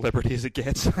 That's as celebrity as it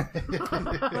gets.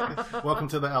 Welcome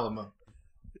to the Alamo.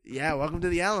 Yeah, welcome to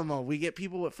the Alamo. We get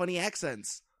people with funny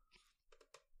accents.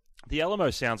 The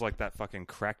Alamo sounds like that fucking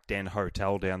crack den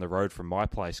hotel down the road from my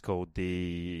place called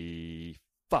the...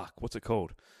 What's it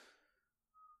called?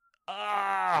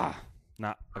 Nah,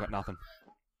 I got nothing.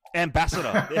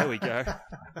 Ambassador. There we go.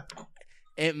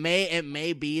 It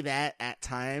may be that at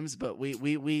times, but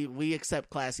we accept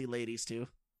classy ladies too.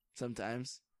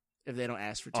 Sometimes, if they don't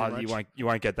ask for too much. You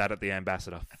won't get that at the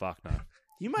Ambassador. Fuck no.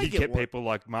 You might get people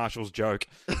like Marshall's joke.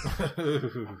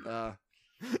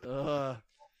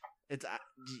 It's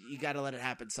you got to let it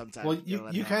happen sometime. Well,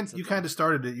 you kind of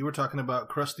started it. You were talking about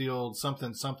crusty old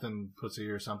something pussy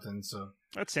or something. So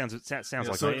that sounds yeah,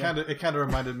 like so me. it kind of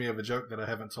reminded me of a joke that I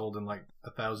haven't told in like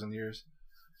 1,000 years.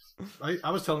 I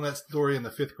was telling that story in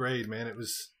the 5th grade, man.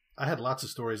 I had lots of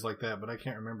stories like that, but I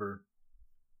can't remember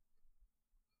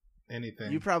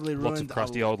anything. You probably ruined lots of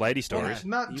crusty old lady stories.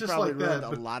 Not just like that. A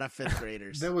lot of 5th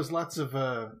graders. There was lots of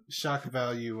shock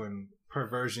value and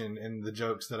perversion in the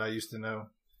jokes that I used to know.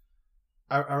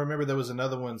 I remember there was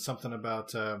another one, something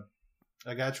about a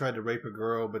guy tried to rape a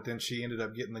girl, but then she ended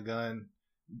up getting the gun,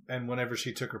 and whenever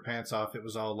she took her pants off, it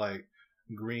was all like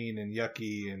green and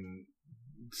yucky and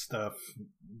stuff.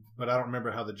 But I don't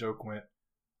remember how the joke went.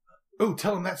 Oh,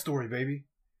 tell him that story, baby.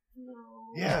 No.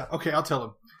 Yeah, okay, I'll tell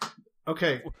him.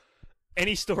 Okay.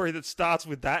 Any story that starts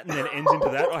with that and then ends into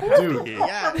that, I have to hear.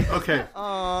 Yeah. Okay.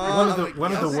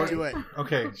 One of the worst.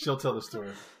 Okay, she'll tell the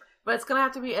story. But it's gonna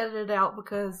have to be edited out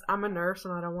because I'm a nurse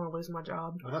and I don't want to lose my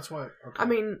job. Well, that's why. Okay. I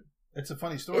mean, it's a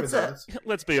funny story.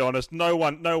 Let's be honest. No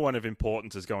one of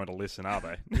importance is going to listen, are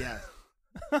they? Yeah.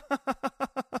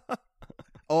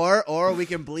 Or we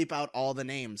can bleep out all the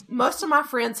names. Most of my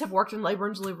friends have worked in labor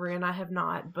and delivery, and I have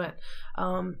not. But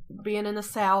being in the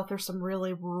South, there's some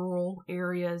really rural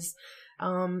areas,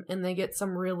 and they get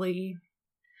some really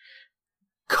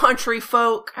country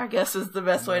folk, I guess is the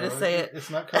best way to say it. It's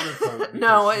not country folk.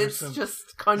 No, it's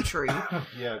just country.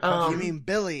 Yeah. You mean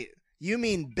Billy? You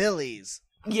mean Billies?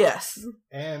 Yes.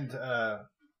 And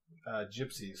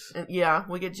gypsies. Yeah,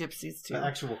 we get gypsies too. The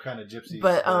actual kind of gypsies.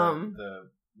 But the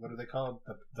what are they called?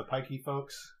 The pikey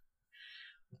folks.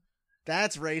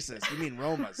 That's racist. You mean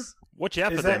Romas? Watch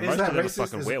out for them. Most of them are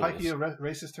fucking werewolves. Is pikey a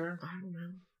racist term?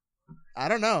 I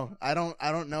don't know. I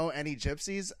don't know any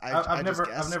gypsies. I've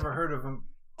never heard of them.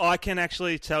 I can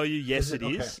actually tell you, yes, Is it?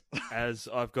 it is. As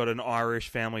I've got an Irish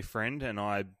family friend, and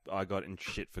I got in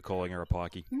shit for calling her a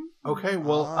pikey. Okay,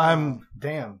 well,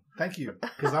 thank you,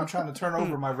 because I'm trying to turn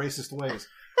over my racist ways.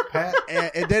 Pat,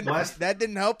 that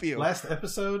didn't help you. Last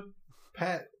episode,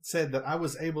 Pat said that I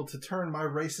was able to turn my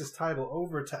racist title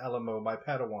over to Alamo, my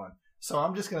Padawan. So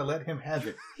I'm just going to let him have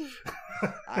it.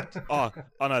 Oh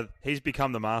no, he's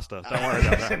become the master. Don't worry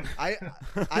about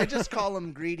that. I just call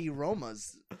him greedy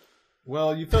Romas.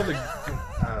 Well, you feel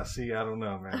the... see, I don't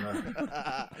know, man.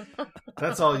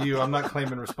 That's all you. I'm not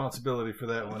claiming responsibility for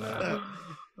that one.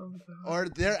 Or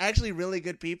they're actually really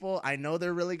good people. I know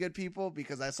they're really good people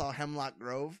because I saw Hemlock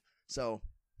Grove. So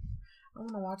I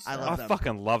want to watch that. love I them.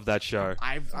 fucking love that show.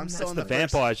 I'm It's still in The the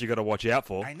first- vampires you got to watch out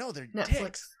for, I know they're Netflix.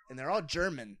 dicks, and they're all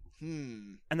German.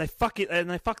 and they fuck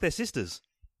their sisters.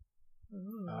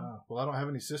 Ooh. Well, I don't have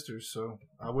any sisters, so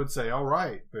I would say all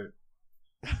right, but...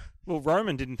 Well,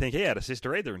 Roman didn't think he had a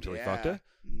sister either until he fucked her.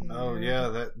 Oh, yeah,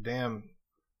 that damn...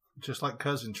 Just like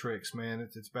cousin tricks, man.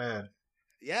 It's bad.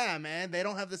 Yeah, man, they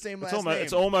don't have the same last name.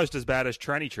 It's almost as bad as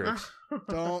tranny tricks.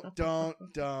 Don't.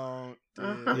 Dude.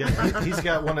 Yeah, he's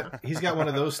got one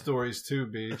of those stories too,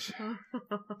 Beach.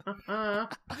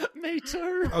 Me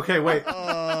too. Okay, wait.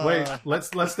 Uh, Let's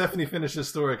definitely finish this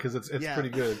story because it's Yeah. pretty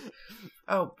good.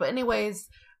 Oh, but anyways,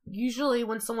 usually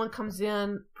when someone comes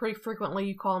in, pretty frequently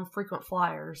you call them frequent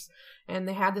flyers. And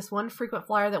they had this one frequent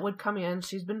flyer that would come in.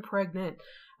 She's been pregnant.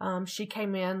 She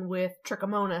came in with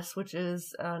trichomonas, which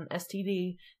is an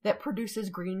STD that produces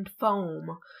green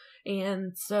foam.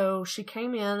 And so she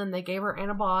came in and they gave her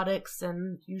antibiotics,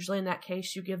 and usually in that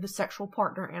case you give the sexual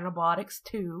partner antibiotics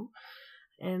too,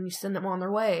 and you send them on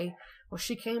their way. Well,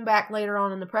 she came back later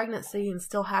on in the pregnancy and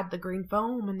still had the green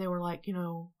foam, and they were like,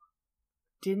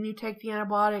 didn't you take the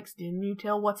antibiotics? Didn't you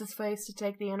tell what's-his-face to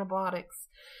take the antibiotics?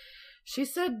 She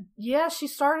said, yeah, she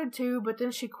started to, but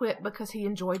then she quit because he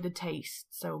enjoyed the taste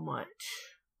so much.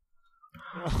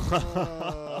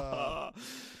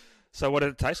 So what did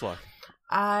it taste like?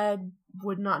 I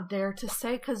would not dare to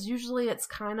say, because usually it's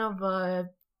kind of a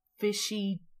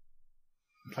fishy,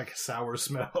 Like a sour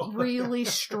smell. really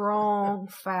strong,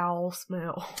 foul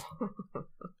smell.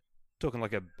 Talking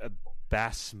like a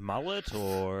bass mullet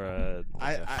or a,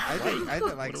 I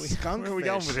think like skunk where are we fish.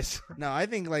 going with this? No, I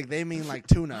think like they mean like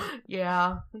tuna.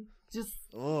 Yeah, just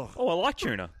Ugh. Oh, I like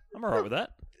tuna. I'm alright with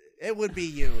that. It would be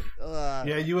you.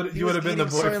 Yeah, you would he was have been the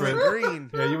eating Soylent boyfriend. Green.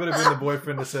 Yeah, you would have been the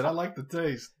boyfriend that said, "I like the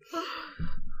taste."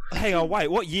 Hang on, wait.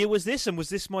 What year was this? And was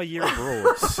this my year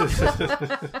abroad?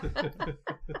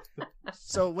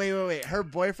 So wait. Her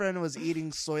boyfriend was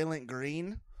eating Soylent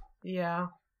Green. yeah.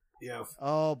 Yeah,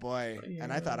 Oh boy,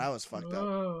 and I thought I was fucked up.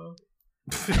 Oh.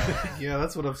 yeah,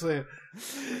 that's what I'm saying.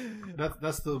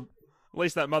 That's the At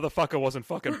least that motherfucker wasn't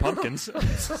fucking pumpkins.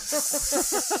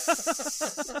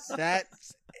 That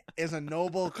is a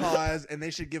noble cause, and they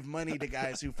should give money to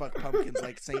guys who fuck pumpkins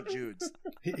like St. Jude's.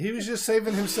 he was just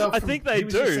saving himself. I from, think they he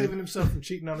was just do. saving himself from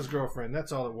cheating on his girlfriend.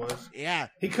 That's all it was. Yeah,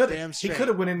 He could damn he straight. could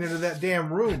have went into that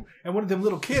damn room, and one of them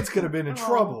little kids could have been in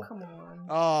trouble. Come on.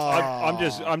 Oh,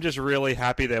 I'm just really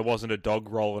happy there wasn't a dog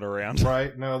rolling around.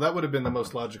 Right? No, that would have been the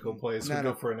most logical place. No, We'd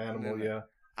no. go for an animal. No. Yeah.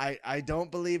 I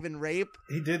don't believe in rape.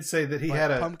 He did say that he But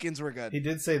had a. pumpkins were good. He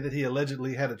did say that he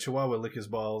allegedly had a Chihuahua lick his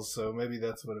balls, so maybe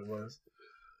that's what it was.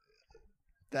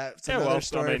 That's Yeah, another well, I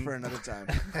story mean- for another time.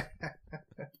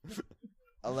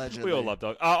 Allegedly. We all love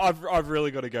dogs. I've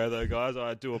really got to go though, guys.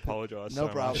 I do apologize. No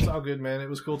so problem. It's all good, man. It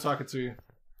was cool talking to you. Much.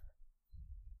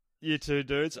 You too,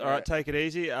 dudes. All right, Alright. take it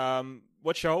easy.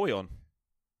 What show are we on?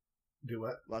 Do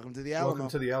what? Welcome to the Alamo. Welcome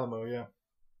to the Alamo. Yeah.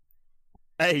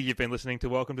 Hey, you've been listening to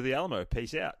Welcome to the Alamo.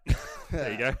 Peace out.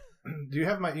 There you go. Do you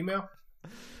have my email?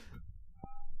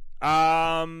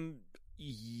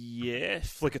 Yeah,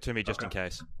 flick it to me just in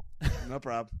case. No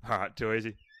problem. All right, too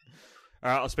easy. All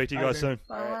right, I'll speak to you guys soon.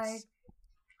 Bye. Alright.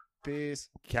 Peace.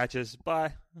 Catch us.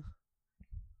 Bye.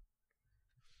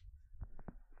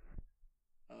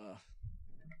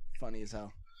 Funny as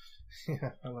hell.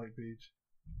 Yeah, I like beach.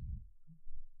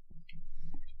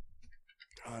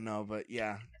 Oh no, but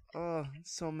yeah. Oh,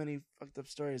 so many fucked up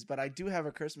stories. But I do have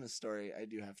a Christmas story I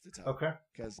do have to tell. Okay.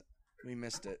 Because we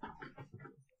missed it.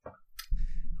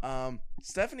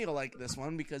 Stephanie will like this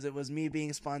one because it was me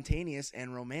being spontaneous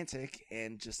and romantic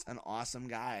and just an awesome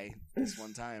guy this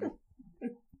one time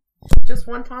Just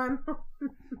one time.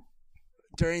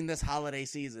 during this holiday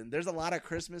season. There's a lot of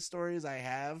Christmas stories I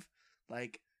have,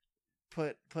 like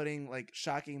putting like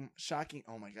shocking.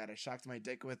 Oh my god, I shocked my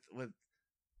dick with.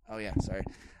 Oh yeah, sorry.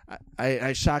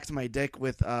 I shocked my dick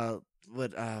with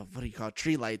what do you call it?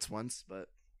 Tree lights once, but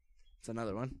it's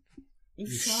another one. You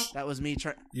You suck. That was me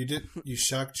trying. You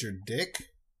shocked your dick?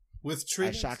 With I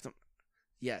treatment? shocked him.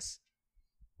 Yes.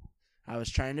 I was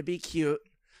trying to be cute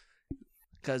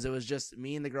because it was just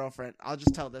me and the girlfriend. I'll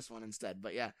just tell this one instead.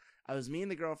 But yeah, I was me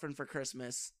and the girlfriend for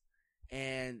Christmas.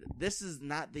 And this is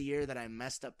not the year that I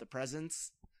messed up the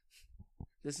presents.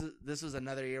 This was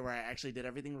another year where I actually did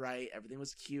everything right. Everything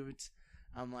was cute.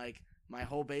 I'm like, my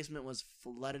whole basement was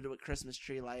flooded with Christmas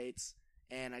tree lights.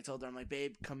 And I told her, I'm like,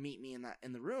 babe, come meet me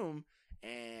in the room.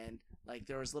 And like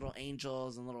there was little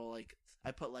angels and little like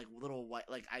I put like little white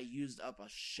like I used up a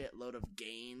shitload of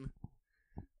Gain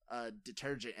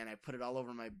detergent and I put it all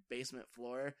over my basement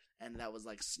floor and that was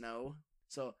like snow.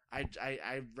 So I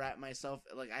wrapped myself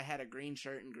like I had a green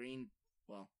shirt and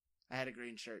I had a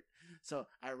green shirt. So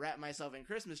I wrapped myself in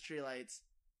Christmas tree lights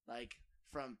like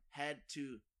from head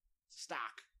to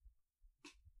stock.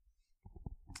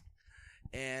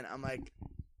 And I'm like,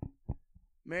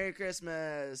 Merry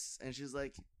Christmas. And she's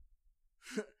like,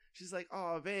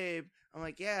 oh, babe. I'm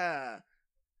like, yeah.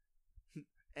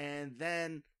 And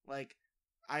then, like,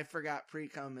 I forgot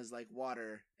pre-cum is like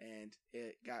water, and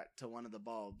it got to one of the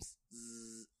bulbs.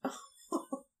 Zzz.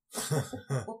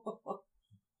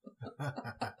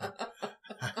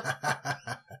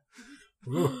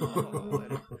 It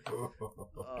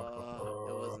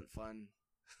wasn't fun.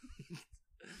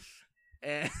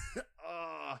 And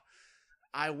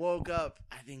I woke up,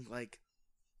 I think like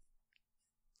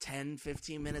 10,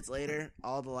 15 minutes later,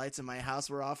 all the lights in my house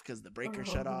were off because the breaker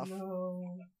shut off.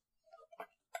 No.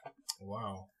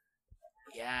 Wow.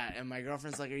 Yeah, and my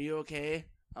girlfriend's like, are you okay?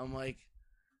 I'm like,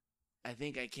 I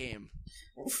think I came.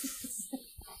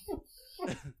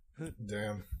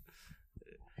 Damn.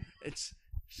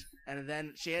 And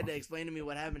then she had to explain to me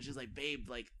what happened. She's like, babe,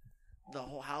 like, the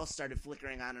whole house started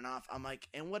flickering on and off. I'm like,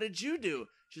 and what did you do?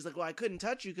 She's like, well, I couldn't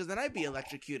touch you because then I'd be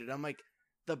electrocuted. I'm like,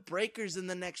 the breaker's in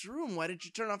the next room. Why didn't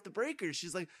you turn off the breakers?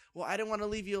 She's like, well, I didn't want to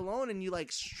leave you alone and you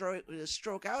like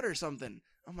stroke out or something.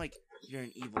 I'm like, you're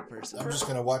an evil person. I'm just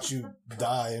going to watch you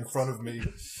die in front of me.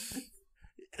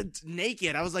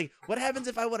 Naked. I was like, what happens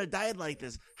if I would have died like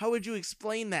this? How would you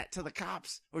explain that to the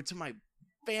cops or to my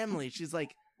family? She's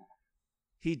like,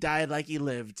 he died like he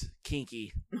lived.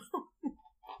 Kinky.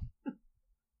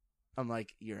 I'm like,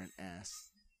 you're an ass.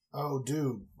 Oh,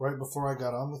 dude! Right before I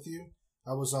got on with you,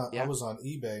 I was on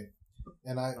eBay,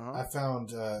 and I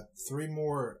found 3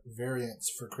 more variants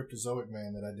for Cryptozoic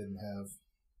Man that I didn't have.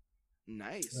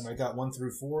 Nice. And I got 1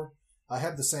 through 4. I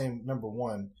had the same number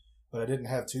 1, but I didn't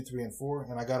have 2, 3, and 4,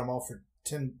 and I got them all for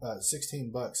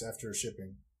 $16 after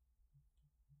shipping.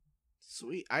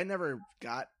 Sweet. I never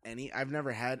got any. I've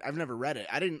never read it.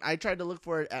 I tried to look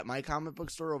for it at my comic book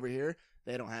store over here.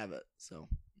 They don't have it. So,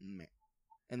 meh.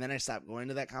 And then I stopped going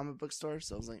to that comic book store.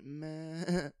 So I was like, meh.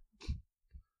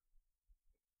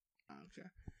 Okay.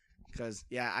 Because,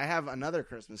 yeah, I have another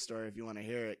Christmas story if you want to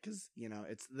hear it. Because, you know,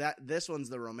 it's that. This one's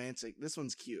the romantic. This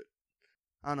one's cute.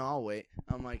 Oh, no, I'll wait.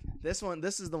 I'm like, this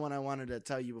is the one I wanted to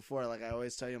tell you before. Like I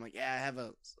always tell you, I'm like, yeah, I have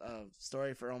a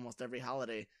story for almost every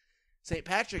holiday. St.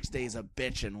 Patrick's Day is a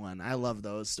bitchin' one. I love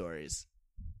those stories.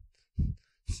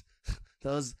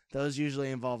 Those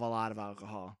usually involve a lot of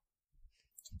alcohol.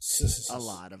 A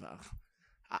lot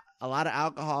of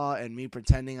alcohol and me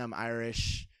pretending I'm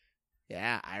Irish.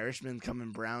 Yeah, Irishman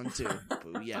coming brown too.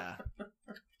 Booyah.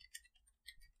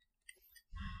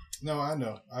 No, I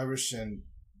know Irish and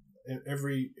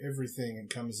everything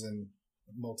comes in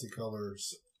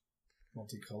multicolors.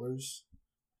 Multicolors.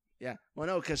 Yeah. Well,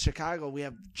 no, because Chicago, we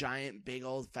have giant, big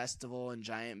old festival and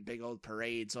giant, big old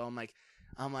parade. So I'm like,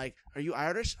 are you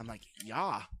Irish? I'm like, yeah.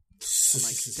 I'm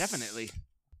like, definitely.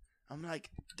 I'm like,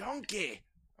 donkey.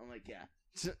 I'm like, yeah.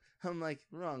 I'm like,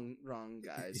 wrong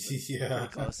guys. Yeah.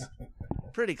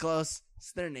 Pretty close.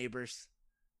 It's their neighbors.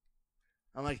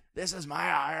 I'm like, this is my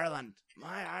Ireland.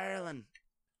 My Ireland.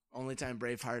 Only time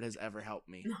Braveheart has ever helped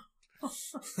me.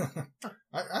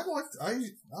 I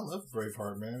love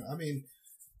Braveheart, man. I mean,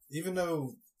 even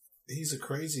though he's a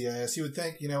crazy ass, you would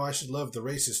think, I should love the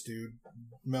racist dude,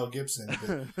 Mel Gibson.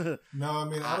 But no, I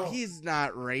mean, I don't. He's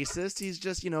not racist. He's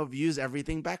just, views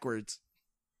everything backwards.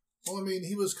 Well, I mean,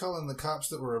 he was calling the cops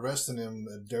that were arresting him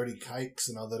dirty kikes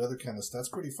and all that other kind of stuff. That's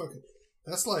pretty fucking.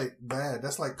 That's like bad.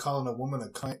 That's like calling a woman a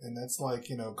cunt, and that's like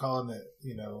calling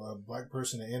a black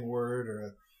person an N-word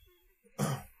or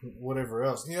whatever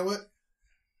else. You know what?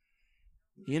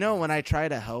 When I try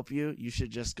to help you, you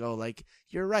should just go like,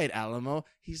 you're right, Alamo.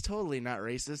 He's totally not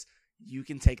racist. You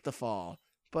can take the fall.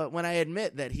 But when I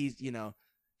admit that he's,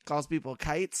 calls people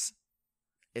kites,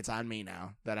 it's on me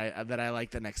now that I like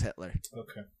the next Hitler.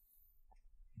 Okay.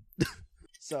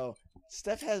 So,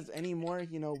 Steph has any more,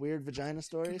 weird vagina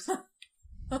stories?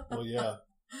 Well, yeah.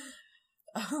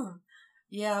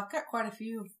 Yeah, I've got quite a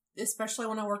few especially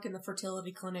when I work in the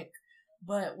fertility clinic.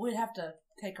 But we'd have to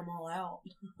take them all out.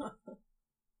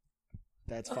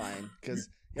 That's fine, because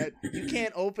you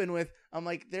can't open with, I'm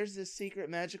like, there's this secret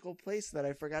magical place that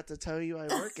I forgot to tell you I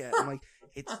work at. I'm like,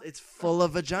 it's full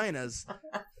of vaginas.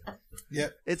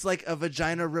 Yep. It's like a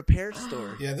vagina repair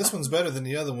store. Yeah, this one's better than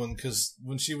the other one, because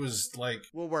when she was like...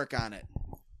 We'll work on it.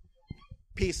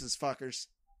 Pieces, fuckers.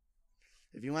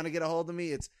 If you want to get a hold of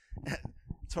me, it's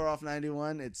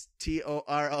Torolf91. It's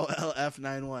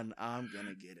TOROLF91. I'm going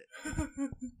to get it.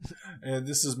 And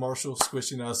this is Marshall,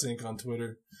 Squishy Nos Inc. on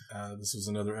Twitter. This was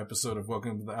another episode of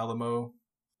Welcome to the Alamo.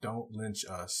 Don't lynch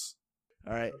us.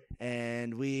 All right.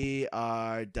 And we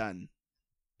are done.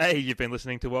 Hey, you've been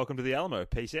listening to Welcome to the Alamo.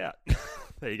 Peace out.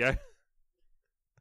 There you go.